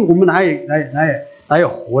我们哪有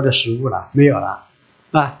活的食物了？没有了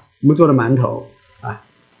啊！我们做的馒头啊，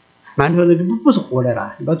馒头呢不是活的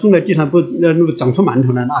了，你把它种在地上，不那长出馒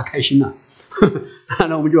头来，那开心了。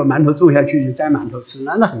那我们就把馒头种下去，就摘馒头吃，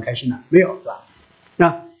那很开心了，没有是吧？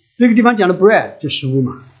那这个地方讲的 bread 就食物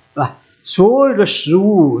嘛，是吧？所有的食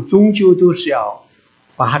物终究都是要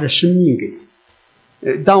把它的生命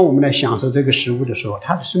给，当我们来享受这个食物的时候，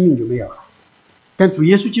它的生命就没有了。但主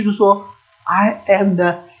耶稣基督说 I am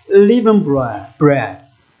the living bread，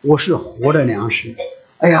 我是活的粮食。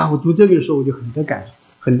哎呀，我读这个的时候我就很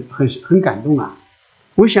感动啊！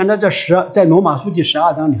我想到在罗马书第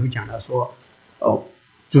12章里头讲到说，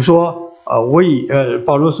就说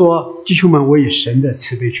保罗说，弟兄们，我以神的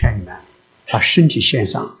慈悲劝你们，把身体献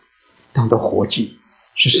上，当作活祭，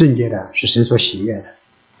是圣洁的，是神所喜悦的。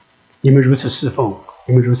你们如此侍奉，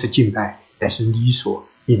你们如此敬拜，乃是理所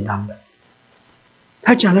应当的。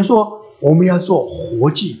他讲的说，我们要做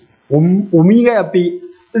活祭，我们应该要 be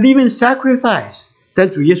living sacrifice， 但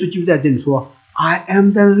主耶稣就在这里说 I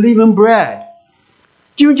am the living bread。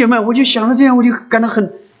 弟兄姐妹，我就想到这样，我就感到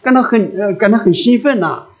很兴奋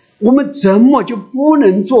呐。我们怎么就不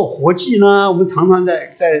能做活祭呢？我们常常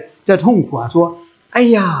在痛苦啊，说哎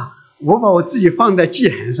呀，我把我自己放在祭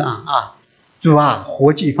坛上啊，主啊，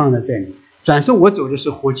活祭放在这里，转身我走的时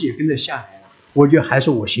候，活祭也跟着下来了，我觉得还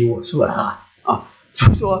是我行我素了啊。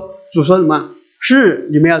主说什么？是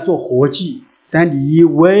你们要做活祭，但你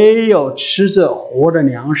唯有吃着活的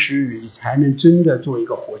粮食，你才能真的做一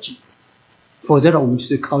个活祭，否则呢，我们就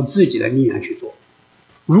是靠自己的力量去做。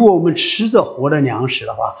如果我们吃着活的粮食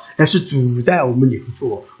的话，那是主在我们里头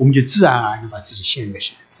做，我们就自然而然把自己献给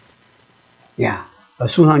神呀。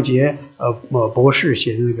宋尚杰博士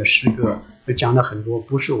写的那个诗歌讲了很多，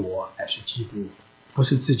不是我，乃是基督，不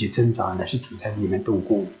是自己挣扎，乃是主在里面动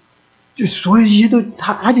工。就所有一些都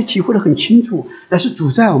他就体会得很清楚，但是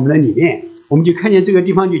主在我们的里面。我们就看见这个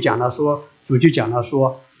地方就讲到说，主就讲到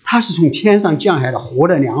说，他是从天上降下来的活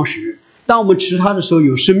的粮食，当我们吃它的时候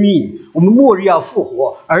有生命，我们末日要复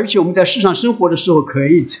活，而且我们在世上生活的时候可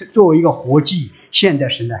以作为一个活祭献在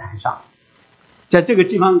神的坛上。在这个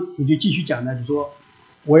地方我就继续讲的，就说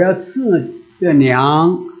我要赐的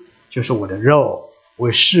粮就是我的肉，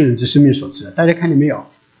为世人之生命所赐的。大家看见没有？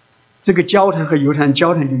这个交谈和犹太人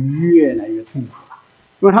交谈就越来越痛苦了，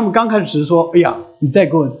因为他们刚开始只是说哎呀，你再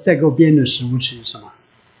给我编的食物吃什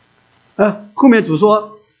么，后面主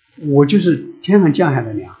说我就是天上降下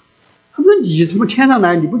的粮。他说你从天上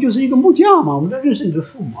来，你不就是一个木匠吗？我们都认识你的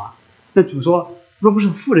父母啊。那主说若不是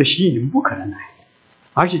父的吸引，你们不可能来。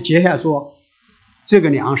而且接下来说这个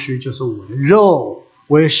粮食就是我的肉，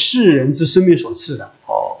为世人之生命所赐的。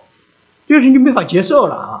这个人就没法接受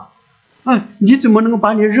了你怎么能够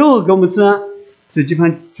把你的肉给我们吃呢？这地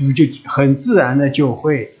方主就很自然的就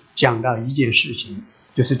会讲到一件事情，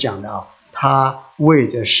就是讲到他为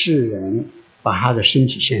着世人把他的身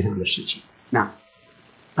体献上的事情。那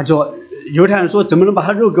他说犹太人说怎么能把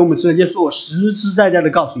他肉给我们吃？耶稣说我实实在在的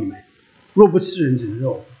告诉你们，若不吃人子的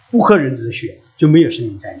肉，不喝人子的血，就没有生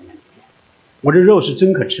命在你们里面。我的肉是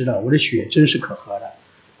真可吃的，我的血真是可喝的。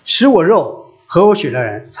吃我肉喝我血的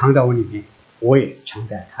人藏在我里面，我也藏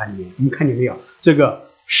在他里面。你们看见没有？这个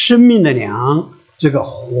生命的粮，这个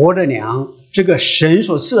活的粮，这个神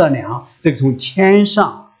所赐的粮，这个从天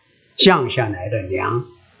上降下来的粮。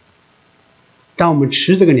当我们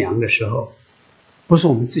吃这个粮的时候，不是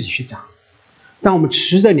我们自己去长，当我们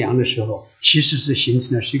吃着粮的时候，其实是形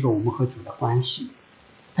成的是一个我们和主的关系。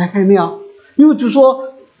大家看见没有？因为主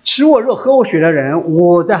说吃我肉喝我血的人，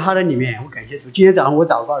我在他的里面。我感谢主。今天早上我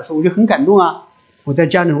祷告的时候我就很感动啊，我在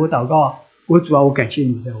家里我祷告，我主啊，我感谢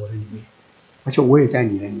你在我的里面，而且我也在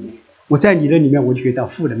你的里面。我在你的里面，我就可以到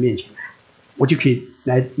父的面前来，我就可以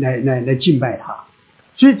来敬拜他。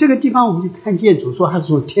所以这个地方我们就看见主说他是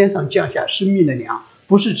从天上降下生命的粮，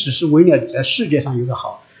不是只是为了在世界上有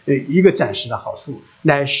一个暂时的好处，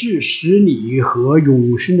乃是使你和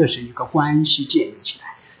永生的神一个关系建立起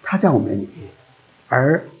来。他在我们的里面，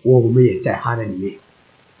而我们也在他的里面，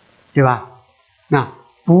对吧？那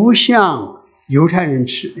不像犹太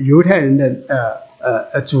人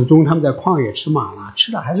的祖宗他们在旷野吃玛拿，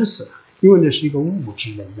吃了还是死了，因为那是一个物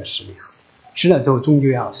质的一个食粮，吃了之后终究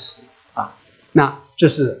要死啊。那这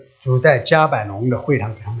是主在迦百农的会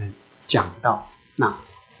堂给他们讲到。那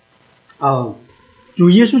主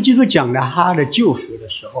耶稣基督讲了他的救赎的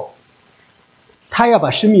时候，他要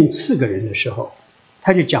把生命赐给人的时候，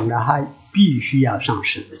他就讲了他必须要上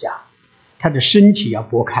十字架，他的身体要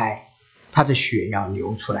剥开，他的血要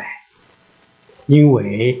流出来，因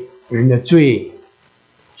为人的罪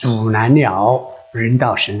阻拦了人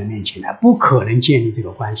到神的面前来，不可能建立这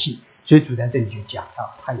个关系。所以主在这里就讲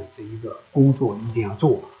到他有这一个工作一定要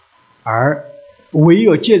做，而唯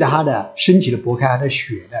有借着他的身体的剥开，他的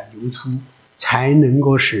血的流出，才能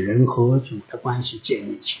够使人和主的关系建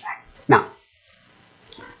立起来。那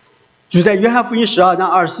主在约翰福音12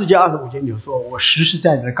章24节25节里说，我实实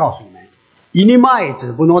在在的告诉你们，一粒麦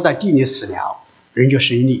子不落在地里死了，人就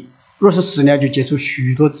生一粒；若是死了，就结出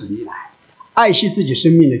许多子粒来。爱惜自己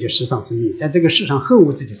生命的就失丧生命，在这个世上恨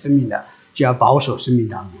恶自己生命的，就要保守生命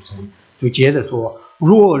的永生。就接着说，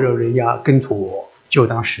若有人要跟从我，就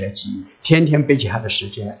当舍己，天天背起他的十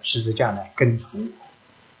字架来跟从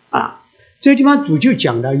我。这个地方主就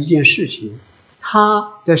讲到一件事情，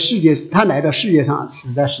他来到世界上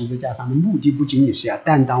死在十字架上的目的不仅仅是要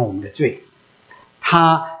担当我们的罪，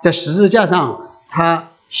他在十字架上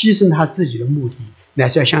他牺牲他自己的目的，乃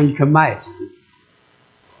是要像一颗麦子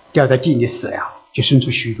掉在地里死了，就生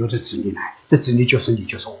出许多的子粒来，这子粒就是你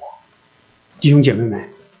就是我。弟兄姐妹们，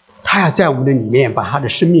他要在我们的里面把他的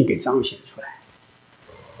生命给彰显出来，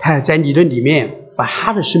他要在你的里面把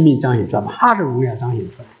他的生命彰显出来，把他的荣耀彰显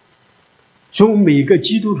出来。所以我们每个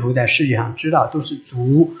基督徒在世界上知道，都是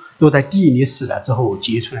主落在地里死了之后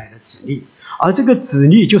结出来的子粒，而这个子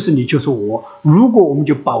粒就是你，就是我。如果我们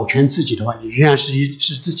就保全自己的话，你仍然是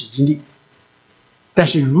自己经历。但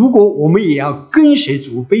是如果我们也要跟随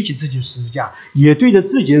主，背起自己的十字架，也对着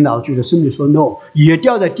自己的老旧的生命说 no， 也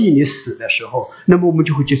掉在地里死的时候，那么我们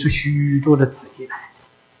就会结出许多的子粒来。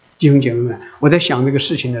弟兄姐妹们，我在想这个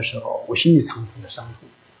事情的时候，我心里常常的伤痛，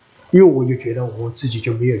因为我就觉得我自己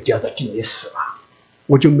就没有掉在地里死了，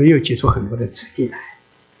我就没有结出很多的子粒来。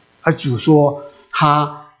而主说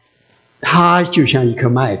他就像一颗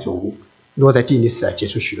麦种落在地里死了，结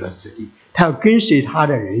出许多的子粒。他要跟随他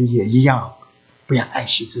的人也一样，不要爱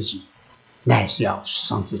惜自己，乃是要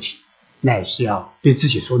伤自己，乃是要对自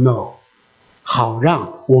己说 no， 好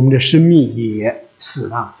让我们的生命也死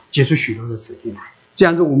了，结出许多的子粒来。这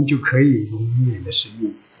样子我们就可以永远的生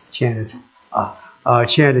命。亲爱的主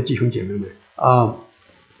亲爱的弟兄姐妹们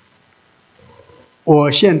我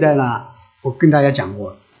现在呢，我跟大家讲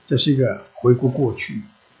过，这是一个回顾过去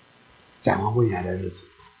展望未来的日子。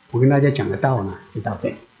我跟大家讲的道呢就到这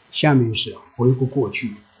里，下面是回顾过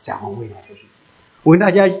去展望未来的日子。我跟大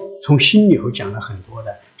家从心里头讲了很多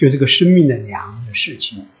的就这个生命的粮的事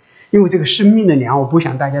情，因为这个生命的粮，我不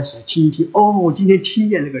想大家只是听一听我今天听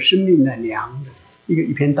见这个生命的粮的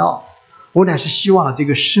一篇道，我乃是希望这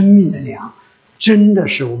个生命的粮真的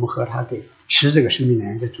是我们喝它给吃这个生命的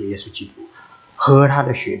粮的主耶稣基督，喝他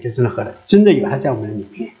的血就真的喝了，真的有他在我们的里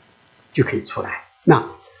面就可以出来。那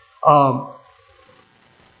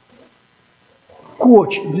过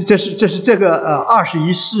去这是这个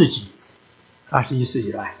21世纪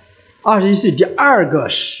来，21世纪第2个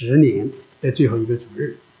10年的最后一个主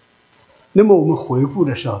日。那么我们回顾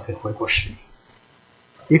的时候可以回顾10年，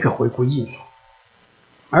也可以回顾1年。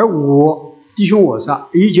而我弟兄，我是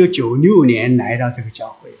1996年来到这个教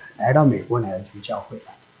会的，来到美国来到这个教会的。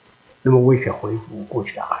那么我也可以回顾过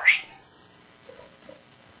去的20年。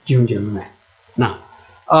弟兄姐妹们，那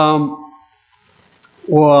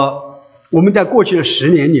我们在过去的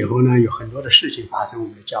10年以后呢，有很多的事情发生，我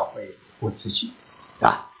们的教会我自己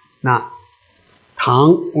那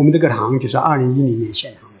我们这个堂就是2010年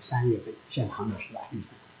献堂的3月份献堂的是吧？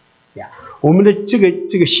我们的这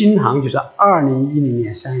个新堂就是2010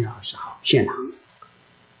年3月20号献堂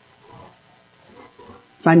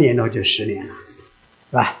，3年的话就10年了，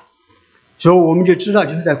是吧？所以我们就知道，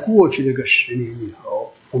就是在过去这个10年以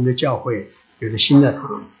后，我们的教会有了新的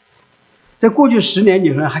堂。在过去10年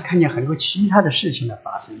里头，还看见很多其他的事情的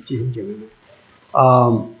发生。弟兄姐妹们，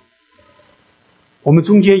我们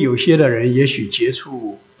中间有些的人也许接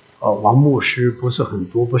触王牧师不是很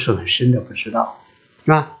多，不是很深的，不知道。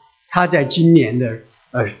他在今年的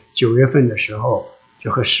9月份的时候，就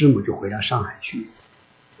和师母就回到上海去。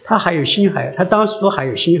他当时说还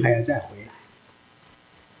有心还要再回来，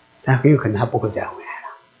但很有可能他不会再回来了。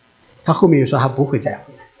他后面又说他不会再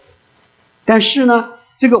回来。但是呢，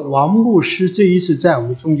这个王牧师这一次在我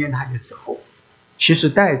们中间他就走，其实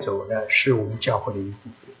带走的是我们教会的一部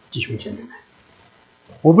分。弟兄姐妹们，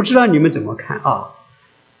我不知道你们怎么看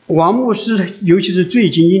王牧师尤其是最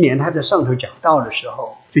近1年他在上头讲道的时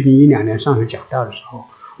候，最近1-2年上头讲道的时候，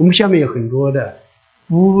我们下面有很多的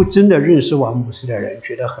不真的认识王牧师的人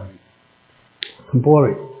觉得很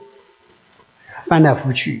boring， 翻来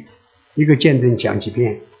覆去一个见证讲几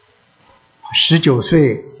遍。19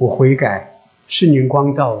岁我悔改，圣灵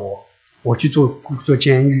光照我去做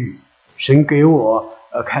监狱，神给我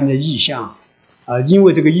看的异象因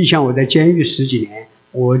为这个异象我在监狱10几年，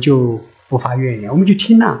我就不发怨言。我们就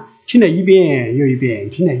听了一遍又一遍，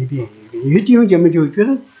听了一遍又一遍。有些弟兄姐妹就觉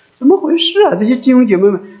得怎么回事啊？这些弟兄姐妹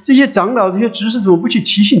们，这些长老，这些执事怎么不去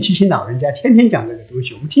提醒老人家？天天讲这个东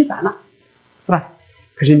西，我们听烦了，是吧？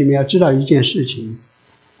可是你们要知道一件事情，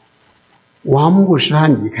王牧师他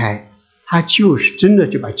离开，他就是真的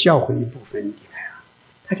就把教会一部分离开了，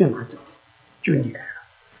他就拿走了，就离开了。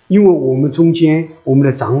因为我们中间，我们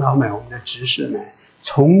的长老们，我们的执事们，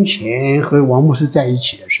从前和王牧师在一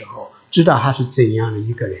起的时候，知道他是怎样的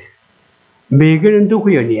一个人。每个人都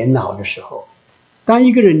会有年老的时候，当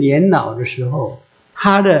一个人年老的时候，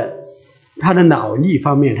他的脑力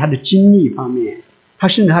方面，他的精力方面，他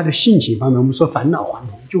甚至他的性情方面，我们说返老还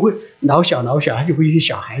童，就会老小，他就会一些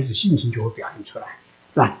小孩子性情就会表现出来，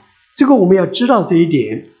是吧？这个我们要知道这一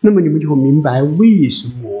点，那么你们就会明白为什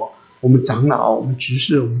么我们长老、我们执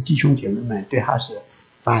事、我们弟兄姐妹们对他是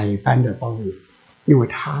百般的包容，因为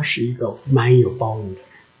他是一个蛮有包容的人，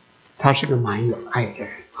他是个蛮有爱的人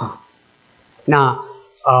那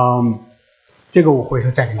这个我回头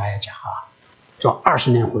再跟大家讲做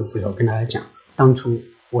20年回头跟大家讲当初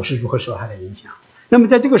我是如何受他的影响。那么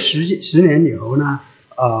在这个十年里头呢，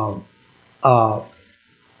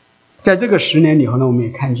在这个10年里头呢，我们也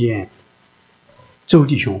看见周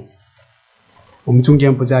弟兄，我们中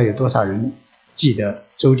间不知道有多少人记得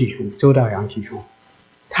周弟兄，周道阳弟兄，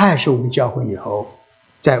他也是我们教会里头，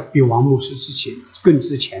在比王牧师更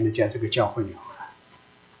之前的在这个教会里头了，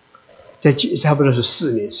在差不多是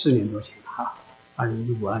4年多前哈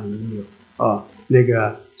，2015、2016，那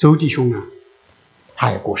个周弟兄呢，他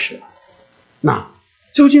也过世了。那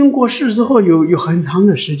周弟兄过世之后，有很长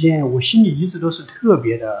的时间，我心里一直都是特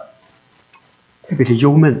别的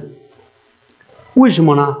忧闷。为什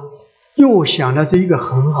么呢？因为我想到这一个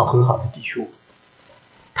很好的弟兄，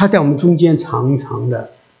他在我们中间常常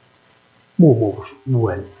的默默无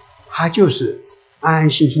闻，他就是安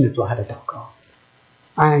安心心的做他的祷告，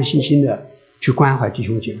安安心心的去关怀弟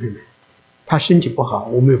兄姐妹们。他身体不好，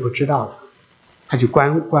我们也不知道的，他就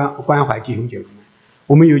关怀弟兄姐妹们。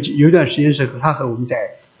我们有一段时间是他和我们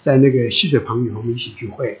在那个溪水旁里，我们一起聚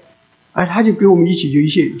会，而他就给我们一起就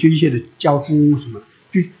一些的交通什么，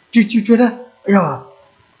就觉得哎呀，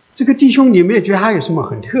这个弟兄你们也觉得他有什么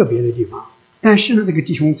很特别的地方，但是呢，这个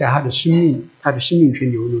弟兄在他的生命却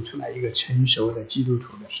流露出来一个成熟的基督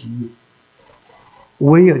徒的生命。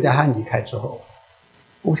唯有在他离开之后，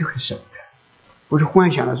我就很舍不得，我就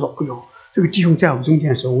幻想了说，哎呦，这个弟兄在我们中间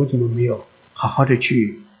的时候，我怎么没有好好的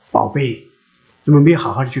去宝贝，怎么没有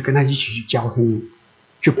好好的去跟他一起去交通，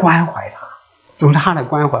去关怀他？总是他来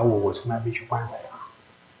关怀我，我从来没去关怀他。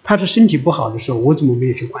他的身体不好的时候，我怎么没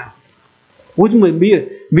有去关怀他？我怎么没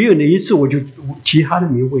有哪一次我就提他的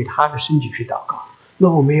名为他的身体去祷告？那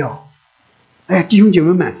我没有。哎呀，弟兄姐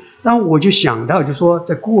妹们，然后我就想到，就说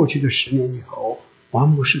在过去的10年里头，王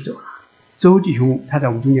牧师走了，周弟兄他在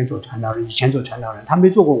我们中间做传道人，以前做传道人，他没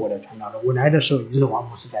做过我的传道人。我来的时候也是王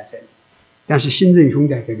牧师在这里，但是新正兄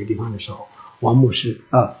在这个地方的时候，王牧师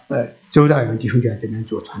周道阳弟兄就在这边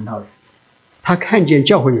做传道人。他看见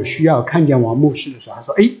教会有需要，看见王牧师的时候，他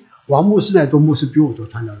说：“哎，王牧师来做牧师比我做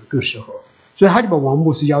传道人更适合。”所以他就把王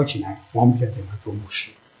牧师邀请来，王牧师在这边做牧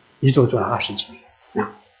师，一做了20几年。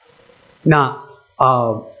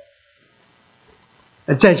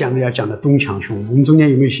再讲的要讲的东强兄，我们中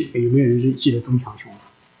间有没有人记得东强兄？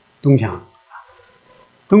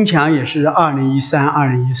东强也是2013、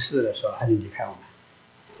2014的时候他就离开我们，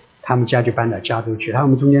他们家就搬到加州去，他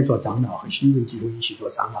们中间做长老，和新正弟兄一起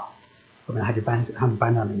做长老，后面他们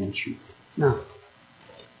搬到那边去。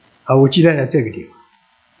我记得在这个地方，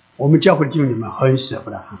我们教会的弟兄里面很舍不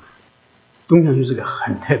得他。东强兄是个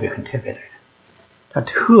很特别的人，他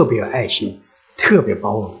特别有爱心，特别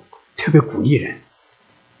包容，特别鼓励人。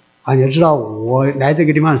你要知道，我来这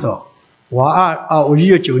个地方的时候，我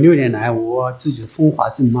1996年来，我自己风华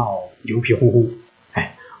正茂，牛皮哄哄。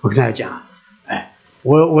我跟大家讲，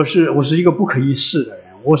我是一个不可一世的人，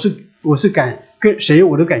我是敢跟谁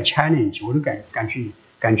我都敢 challenge， 我都敢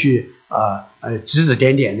去指指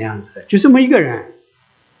点点那样子的，就这么一个人。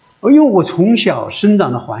因为我从小生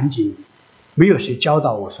长的环境，没有谁教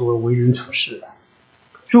导我说为人处事的，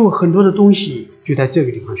所以我很多的东西就在这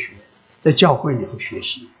个地方学，在教会里头学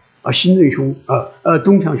习。新正兄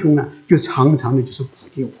东强兄呢，就常常的就是鼓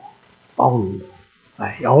励我，包容我，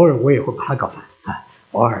偶尔我也会把他搞烦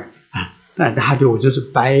偶尔但他对我就是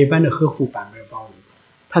百般的呵护，百般的包容。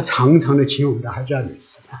他常常的请我们的孩子女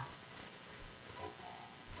吃饭，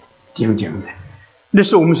弟兄姐妹们，那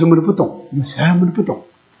时候我们什么都不懂，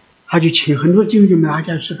他就请很多弟兄姐妹来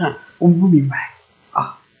家吃饭，我们不明白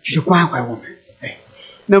就是关怀我们。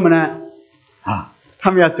那么呢他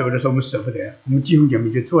们要走的时候我们舍不得，我们弟兄姐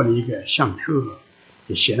妹就做了一个相册，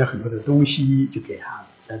也写了很多的东西就给他，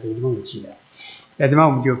在这个地方我记得，在这地方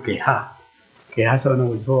我们就给他之后呢，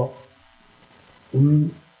我就说我们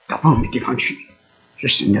到不同的地方去，是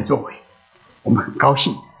神的作为，我们很高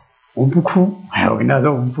兴，我们不哭。我跟他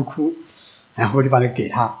说我们不哭，然后我就把它给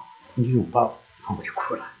他，我就拥抱，然后我就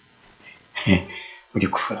哭了，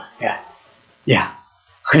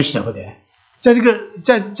很舍不得。在这个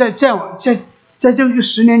在这个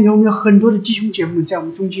10年里，我们有很多的弟兄姐妹在我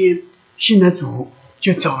们中间信了主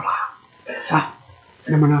就走了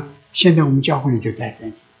那么呢，现在我们教会就在这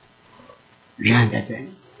里，仍然在这里，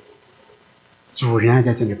主仍然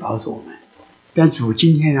在这里保守我们。但主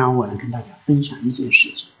今天让我能跟大家分享一件事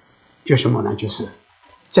情，就是什么呢？就是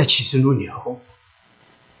在启示录里头，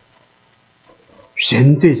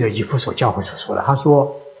神对着以弗所教会所说的，他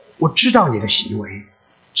说：“我知道你的行为，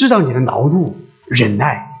知道你的劳碌、忍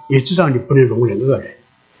耐。”也知道你不能容忍恶人，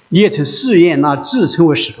你也曾试验那自称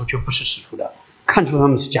为使徒却不是使徒的，看出他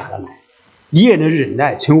们是假的来。你也能忍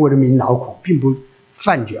耐，成我的民劳苦，并不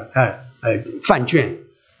犯倦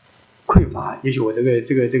匮乏。也许我这个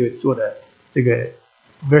做的这个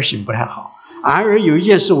version 不太好然而有一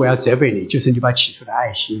件事我要责备你，就是你把起初的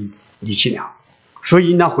爱心离弃了。所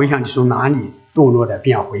以那回想你从哪里堕落的，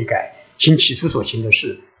便要悔改，行起初所行的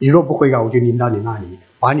事。你若不悔改，我就临到你那里，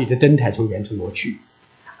把你的灯台从原处挪去。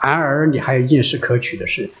然而你还有一件事可取的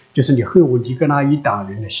事，就是你恨恶尼哥拉一党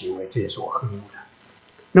人的行为，这也是我恨恶的。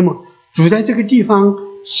那么主在这个地方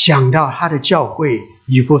想到他的教会，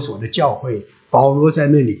以弗所的教会，保罗在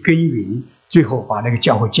那里耕耘，最后把那个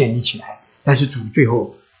教会建立起来。但是主最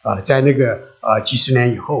后在那个几十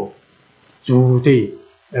年以后，主对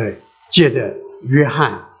借着约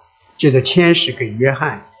翰，借着天使给约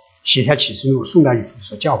翰写下启示录，送到以弗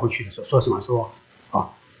所教会去的时候，说什么？说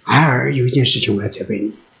然而有一件事情我要责备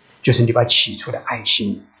你，就是你把起初的爱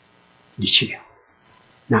心离弃了。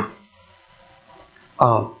那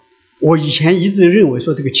我以前一直认为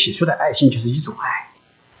说这个起初的爱心就是一种爱，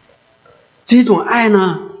这种爱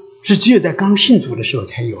呢是只有在刚信主的时候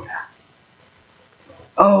才有的。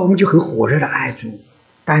我们就很火热的爱主，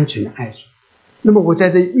单纯的爱主。那么我在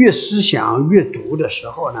这越思想越读的时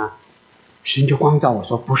候呢，神就光照我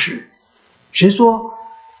说不是，神说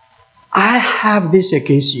I have this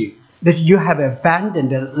against you, that you have abandoned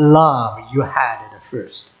the love you had at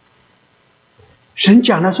first。 神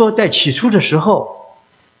讲了说，在起初的时候，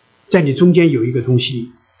在你中间有一个东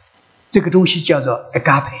西，这个东西叫做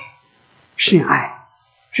agape， 圣爱，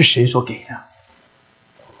是神所给的。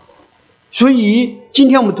所以今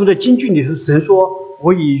天我们读的经句里头，神说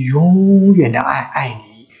我以永远的爱爱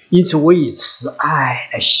你，因此我以慈爱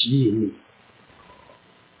来吸引你。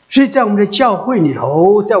所以在我们的教会里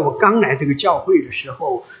头，在我刚来这个教会的时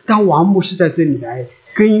候，当王牧师在这里来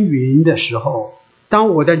耕耘的时候，当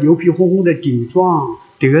我在牛皮哄哄的顶撞、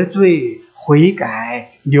得罪、悔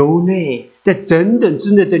改、流泪，在等等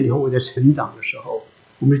之类这里头我在成长的时候，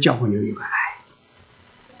我们的教会里有个爱，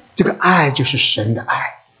这个爱就是神的爱。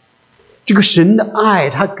这个神的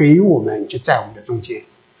爱他给我们就在我们的中间，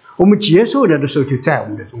我们接受了的时候就在我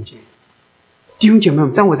们的中间。弟兄姐妹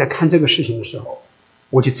们，当我在看这个事情的时候，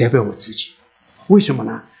我就责备我自己，为什么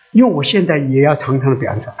呢？因为我现在也要常常的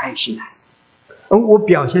表现出爱心来，而我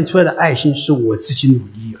表现出来的爱心是我自己努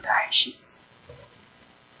力有的爱心，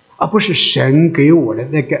而不是神给我的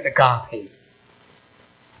那个 agape，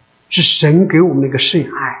 是神给我们那个圣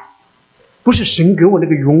爱，不是神给我那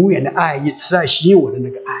个永远的爱，以慈爱吸引我的那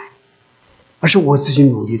个爱，而是我自己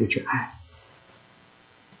努力的去爱。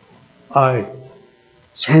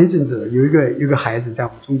前一阵子有一个孩子在我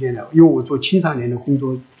们中间的，因为我做青少年的工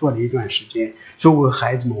作做了一段时间，所以我和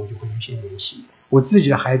孩子们我就会有一些联系。我自己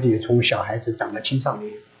的孩子也从小孩子长到青少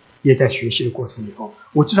年，也在学习的过程里头，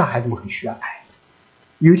我知道孩子们很需要爱。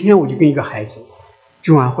有一天我就跟一个孩子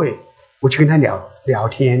聚完会，我就跟他聊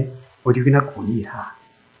天，我就跟他鼓励他，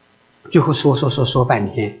最后说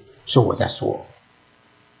半天，说我在说，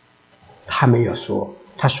他没有说，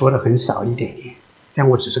他说的很少一点点，但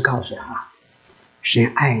我只是告诉他，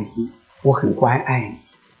神爱你，我很关爱你。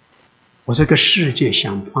我这个世界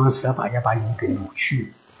想方设法要把你们给掳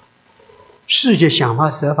去，世界想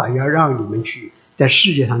方设法要让你们去在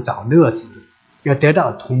世界上找乐子，要得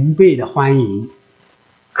到同辈的欢迎，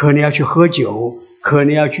可能要去喝酒，可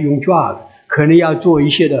能要去用 drug， 可能要做一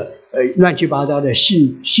些的乱七八糟的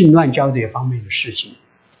性乱交这些方面的事情。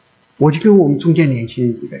我就跟我们中间年轻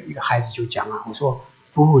一个孩子就讲我说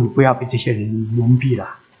不，你不要被这些人蒙蔽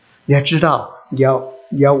了，你要知道你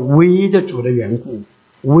要为着主的缘故，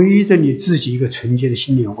为着你自己一个纯洁的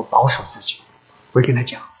心灵，我保守自己。我会跟他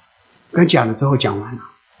讲，刚讲了之后讲完了，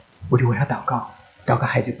我就为他祷告，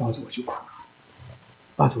孩子抱着我就哭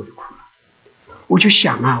了，我就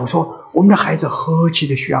想我说我们的孩子何其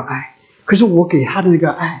的需要爱，可是我给他的那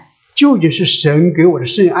个爱究竟是神给我的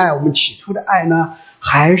圣爱，我们起初的爱呢，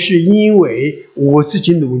还是因为我自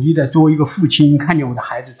己努力的作为一个父亲，看见我的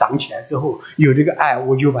孩子长起来之后有这个爱，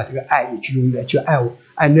我就把这个爱也去用来去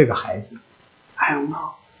爱那个孩子。I don't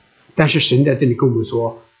know。 但是神在这里跟我们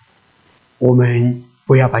说，我们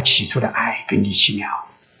不要把起初的爱给离弃了。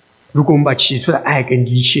如果我们把起初的爱给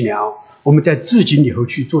离弃了，我们在自己里头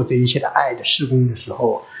去做这一切的爱的事工的时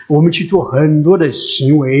候，我们去做很多的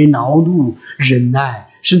行为，劳碌、忍耐，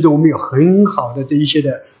甚至我们有很好的这一些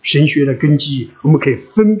的神学的根基，我们可以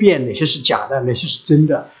分辨哪些是假的，哪些是真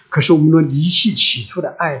的。可是我们若离弃起初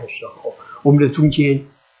的爱的时候，我们的中间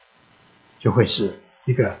就会是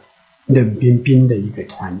一个冷冰冰的一个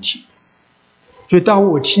团体。所以当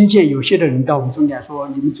我听见有些的人到我们中间说，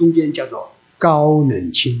你们中间叫做高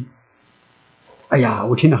冷清，哎呀，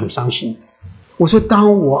我听得很伤心。我说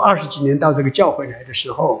当我20几年到这个教会来的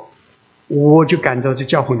时候，我就感到这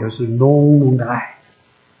教会里是浓浓的爱，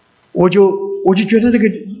我就觉得这个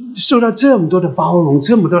受到这么多的包容，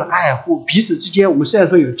这么多的爱护，彼此之间我们虽然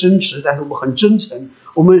说有争执，但是我们很真诚，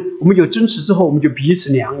我们有真实之后，我们就彼此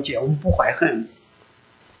谅解，我们不怀恨。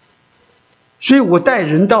所以我带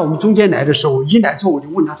人到我们中间来的时候，一来之后我就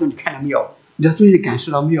问他说：“你看到没有？你在中间感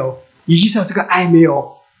受到没有？你意识到这个爱没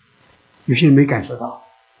有？”有些人没感受到，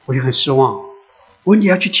我就很失望。我说你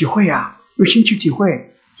要去体会啊，用心去体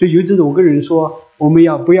会。所以有一阵子我跟人说，我们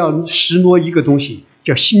不要拾挪一个东西，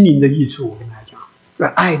叫心灵的艺术。我跟大家讲，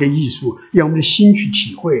爱的艺术，让我们的心去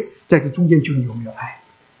体会，在这中间究竟有没有爱。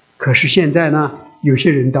可是现在呢，有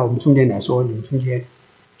些人到我们中间来说，你们中间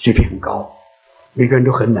水平很高，每个人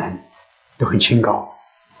都很难，都很清高。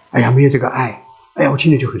哎呀，没有这个爱，哎呀，我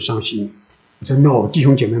听着就很伤心。我说 no， 弟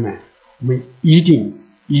兄姐妹们，我们一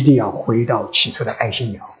定要回到起初的爱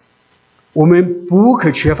心了。我们不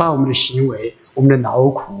可缺乏我们的行为，我们的劳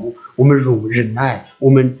苦，我们忍耐，我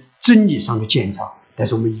们真理上的建造，但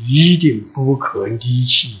是我们一定不可离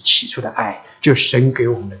弃起初的爱，就神给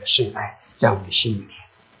我们的深爱在我们的心里面。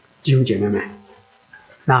弟兄姐妹们，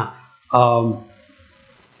那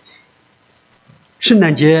圣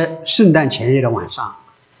诞前夜的晚上，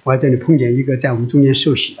我在这里碰见一个在我们中间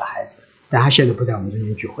受洗的孩子，但他现在不在我们中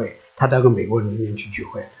间聚会，他到个美国人中间去聚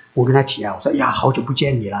会。我跟他提啊，我说呀，好久不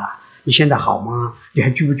见你了，你现在好吗？你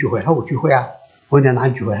还聚不聚会？他说我聚会啊。我说在哪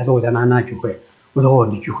里聚会？他说我在哪聚会。我说哦，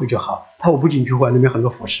你聚会就好。他说我不仅聚会，那边很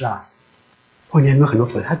多服饰啊。我说你那边很多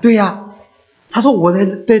服饰？他对呀。他说我在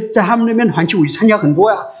他们那边团契，我去参加很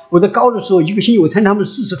多呀。我在高的时候，一个星期我参加他们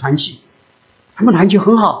4次团契，他们团契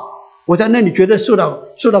很好。我在那里觉得受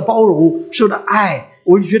到包容，受到爱，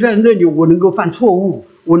我就觉得那里我能够犯错误，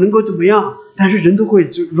我能够怎么样？但是人都会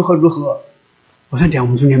如何。我说我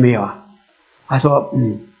们中间没有啊。他说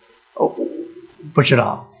不知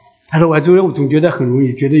道。他说我总觉得很容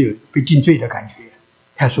易觉得有被定罪的感觉。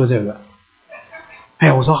他说这个，哎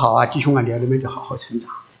呀，我说好啊，弟兄啊，你要那边就好好成长。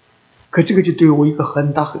可这个就对我一个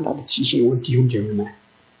很大的提醒，我弟兄姐妹们，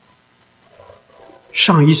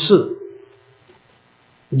上一次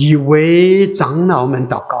你为长老们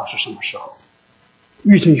祷告是什么时候？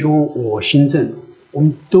玉成兄，我新正，我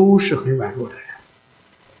们都是很软弱的人，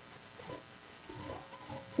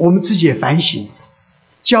我们自己也反省，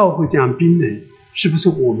教会这样冰冷，是不是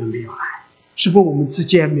我们没有爱？是不是我们之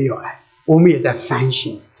间没有爱？我们也在反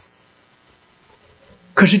省。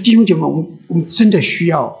可是弟兄姐妹，我们真的需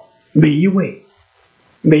要每一位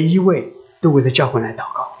都为着教会来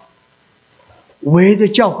祷告，围着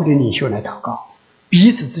教会的领袖来祷告，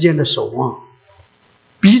彼此之间的守望，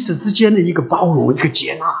彼此之间的一个包容，一个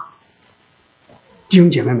接纳。弟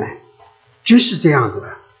兄姐妹们，真是这样子的，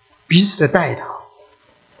彼此的带祷。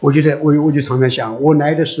我觉得我就常常想，我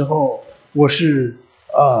来的时候我是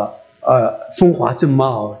风华正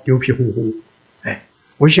茂，牛皮哄哄，哎，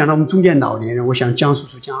我就想到我们中间老年人，我想江叔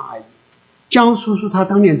叔、江阿姨。江叔叔他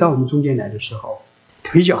当年到我们中间来的时候，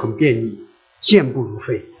腿脚很便利，健步如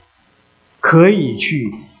飞，可以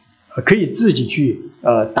自己去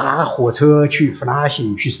搭火车去弗拉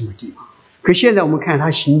西去什么地方。可现在我们看他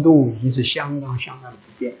行动已经是相当不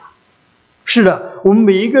便了。是的，我们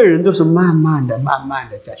每一个人都是慢慢的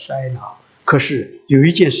在衰老。可是有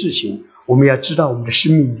一件事情，我们要知道，我们的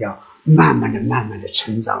生命要慢慢的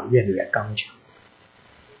成长，越来越刚强。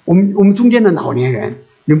我们中间的老年人，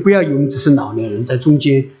你们不要以为我们只是老年人，在中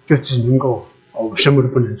间就只能够什么都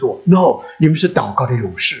不能做。No， 你们是祷告的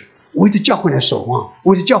勇士，围着教会来守望，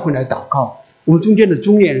围着教会来祷告。我们中间的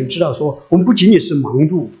中年人知道说，我们不仅仅是忙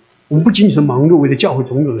碌，为了教会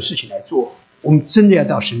种种的事情来做，我们真的要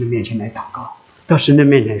到神的面前来祷告，到神的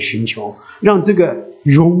面前寻求，让这个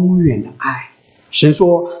永远的爱，神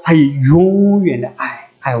说他以永远的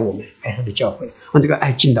爱我们，爱他的教会，让这个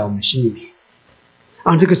爱进到我们心里面，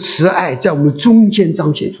让这个慈爱在我们中间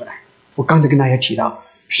彰显出来。我刚才跟大家提到，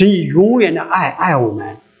神以永远的爱我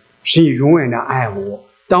们，神以永远的爱我。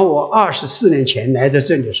当我24年前来到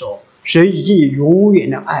这里的时候，神已经以永远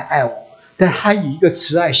的爱我，但他以一个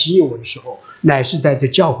慈爱吸引我的时候，乃是在这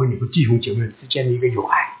教会里和弟兄姐妹之间的一个友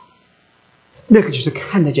爱，那个就是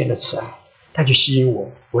看得见的慈爱，他就吸引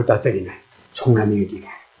我到这里来，从来没有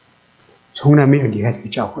离开这个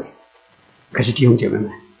教会。可是弟兄姐妹们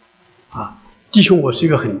啊，弟兄，我是一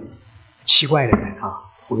个很奇怪的人啊，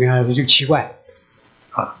我跟大家说这个奇怪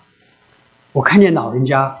啊，我看见老人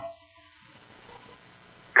家，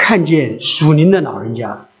看见属灵的老人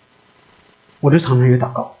家，我都常常有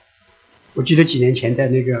祷告。我记得几年前在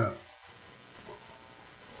那个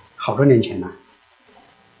好多年前了，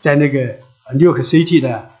在那个New City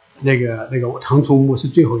的那个唐崇牧是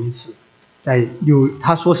最后一次，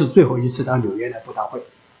他说是最后一次到纽约来布道会，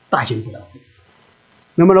大型布道会。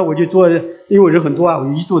那么呢，我就坐，因为我人很多啊，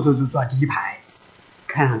我一坐就坐第一排，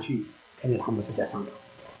看上去看见他们是在上头。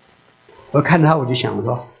我看着他，我就想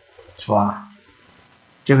说，主啊，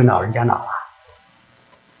这个老人家老了，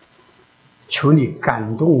求你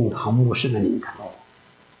感动唐牧师的灵感动我。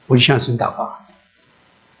我就向神祷告，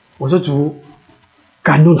我说主，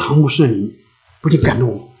感动唐牧师的灵，不仅感动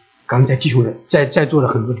我，刚才弟兄的在座的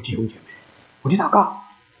很多的弟兄姐妹，我就祷告，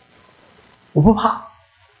我不怕，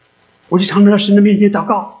我就常常到神的面前祷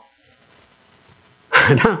告。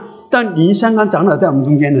当林三刚长老在我们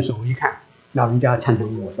中间的时候，我一看老人家忏悔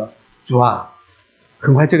我说，主啊，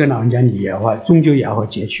很快这个老人家你也要终究也要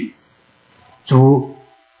截取，主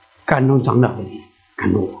感动长老的灵，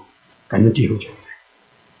感动我，感动弟兄姐妹。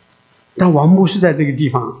但王牧师在这个地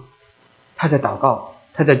方，他在祷告，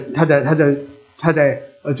他在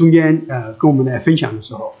中间跟我们来分享的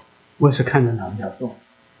时候，我也是看着老人家说，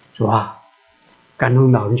主啊，感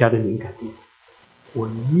动老人家的灵感动我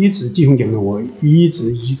一直弟兄姐妹，我一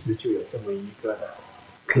直就有这么一个的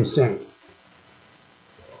concern，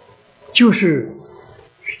 就是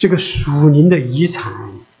这个属灵的遗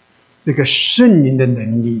产，这个圣灵的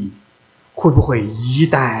能力，会不会一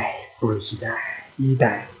代不如一代，一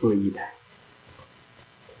代不如一代？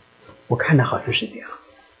我看的好像是这样，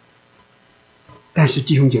但是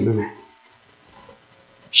弟兄姐妹们，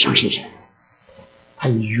相信神，他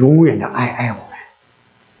永远的爱我们。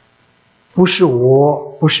不是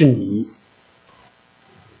我，不是你，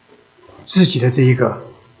自己的这一个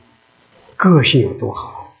个性有多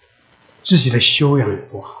好，自己的修养有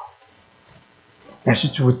多好，但是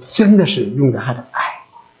主真的是用着他的爱，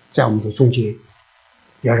在我们的中间，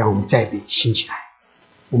要让我们再被兴起来，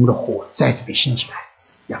我们的火再次被兴起来，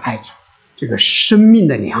要爱主这个生命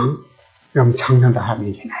的粮，让我们常常到他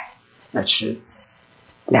面前来吃，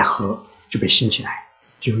来喝，就被兴起来。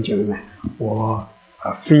弟兄姐妹们，我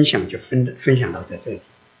分享就分享到在这里。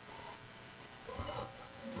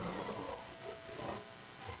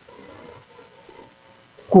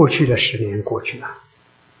过去的10年过去了，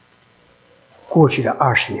过去的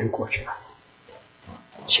20年过去了，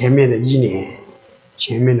前面的1年，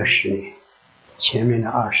前面的10年，前面的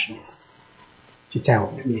20年，就在我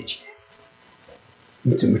们的面前。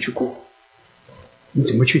你怎么去过？你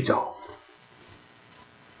怎么去走？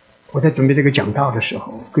我在准备这个讲道的时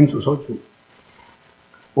候，跟主说，主，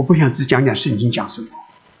我不想只讲讲圣经讲什么，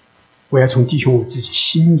我要从弟兄我自己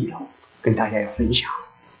心里头跟大家要分享，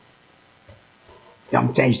让我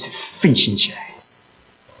们再一次奋兴起来，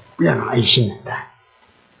不要让爱心冷淡，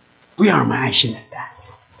不要让我们爱心冷淡，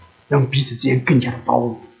让我们彼此之间更加的包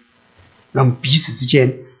容，让我们彼此之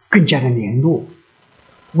间更加的联络，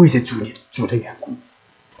为着主的缘故，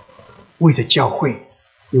为着教会，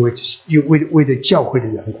因为着教会的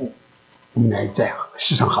缘故，我们来在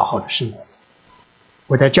世上好好的生活。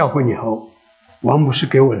我在教会里头，王牧师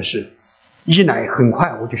给我的是，一来很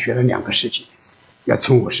快我就学了2个事情，要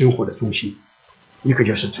成我生活的中心，一个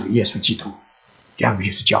就是主耶稣基督，第2个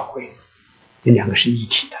就是教会，这2个是一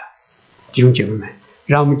体的。弟兄姐妹们，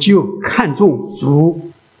让我们就看重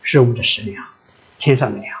主是我们的食粮，天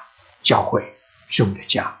上的粮，教会是我们的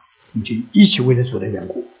家，我们就一起为了主的缘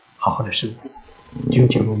故好好的生活。弟兄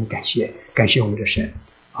姐妹，我们感谢我们的神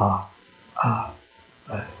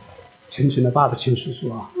陈纯的爸爸陈叔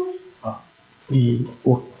叔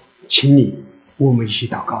请你为我们一起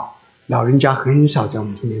祷告。老人家很少在我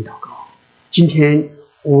们中间祷告，今天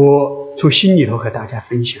我从心里头和大家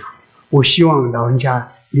分享，我希望老人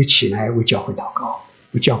家也起来为教会祷告，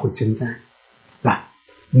为教会征战，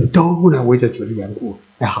你都能为着主的缘故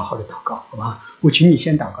来好好的祷告，好吧？我请你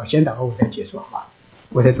先祷告我再结束，好吧？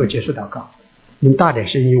我再做结束祷告，你们大点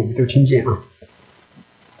声音，我们都听见啊。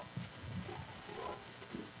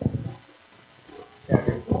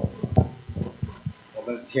我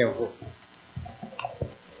们的天父，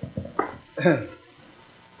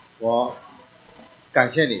我感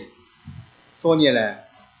谢你多年来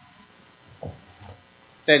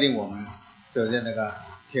带领我们走在那个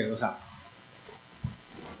铁路上，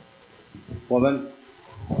我们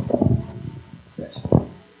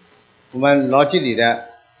牢记你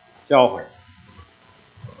的教诲，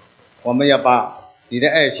我们要把你的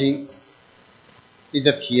爱心一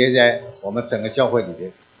直体现在我们整个教会里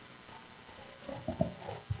面。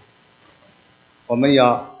我们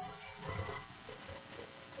要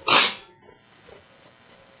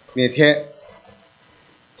每天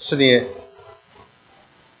吃你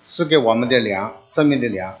赐给我们的粮，生命的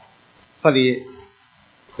粮，喝你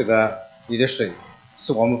你的水，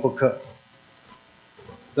使我们不渴，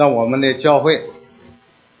让我们的教会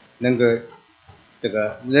能够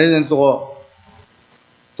人人多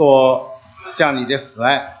将你的慈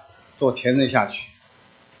爱多传承下去。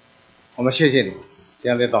我们谢谢你这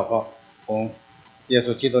样的祷告，奉耶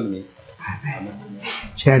稣基督的名。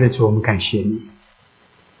亲爱的主，我们感谢你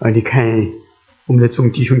你看我们的众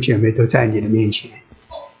弟兄姐妹都在你的面前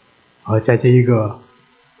在这一个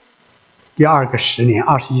第二个10年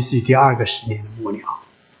，21世纪第二个10年的末了，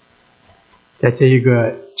在这一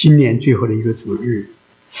个今年最后的一个主日，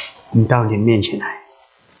我们到你的面前来。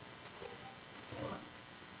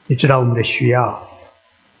你知道我们的需要，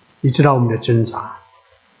你知道我们的挣扎。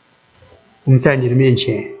我们在你的面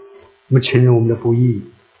前，我们承认我们的不义，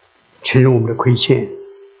承认我们的亏欠。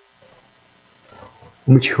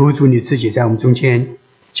我们求主你自己在我们中间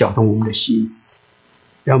搅动我们的心，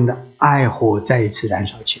让我们的爱火再一次燃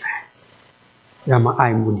烧起来，让我们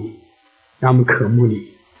爱慕你，让我们渴慕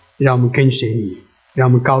你，让我们跟随你，让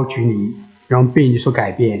我们高举你，让我们被你所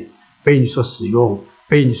改变，被你所使用，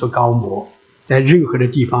被你所高摩。在任何的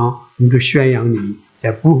地方我们都宣扬你，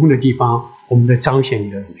在不同的地方我们都彰显你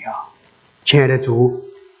的荣耀。亲爱的主，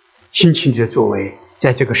兴起你的作为，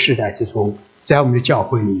在这个世代之中，在我们的教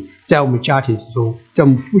会里，在我们家庭之中，在我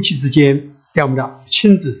们夫妻之间，在我们的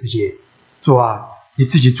亲子之间。主啊，你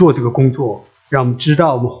自己做这个工作，让我们知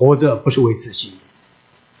道我们活着不是为自己，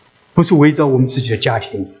不是围着我们自己的家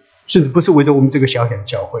庭，甚至不是围着我们这个小小的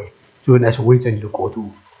教会，主，乃是围着你的国度，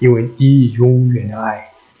因为你以永远的爱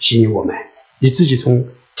吸引我们，你自己从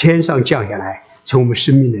天上降下来，成我们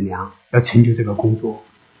生命的粮，要成就这个工作。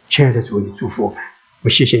亲爱的主，你祝福我们，我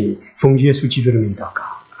谢谢你，奉耶稣基督的名祷告。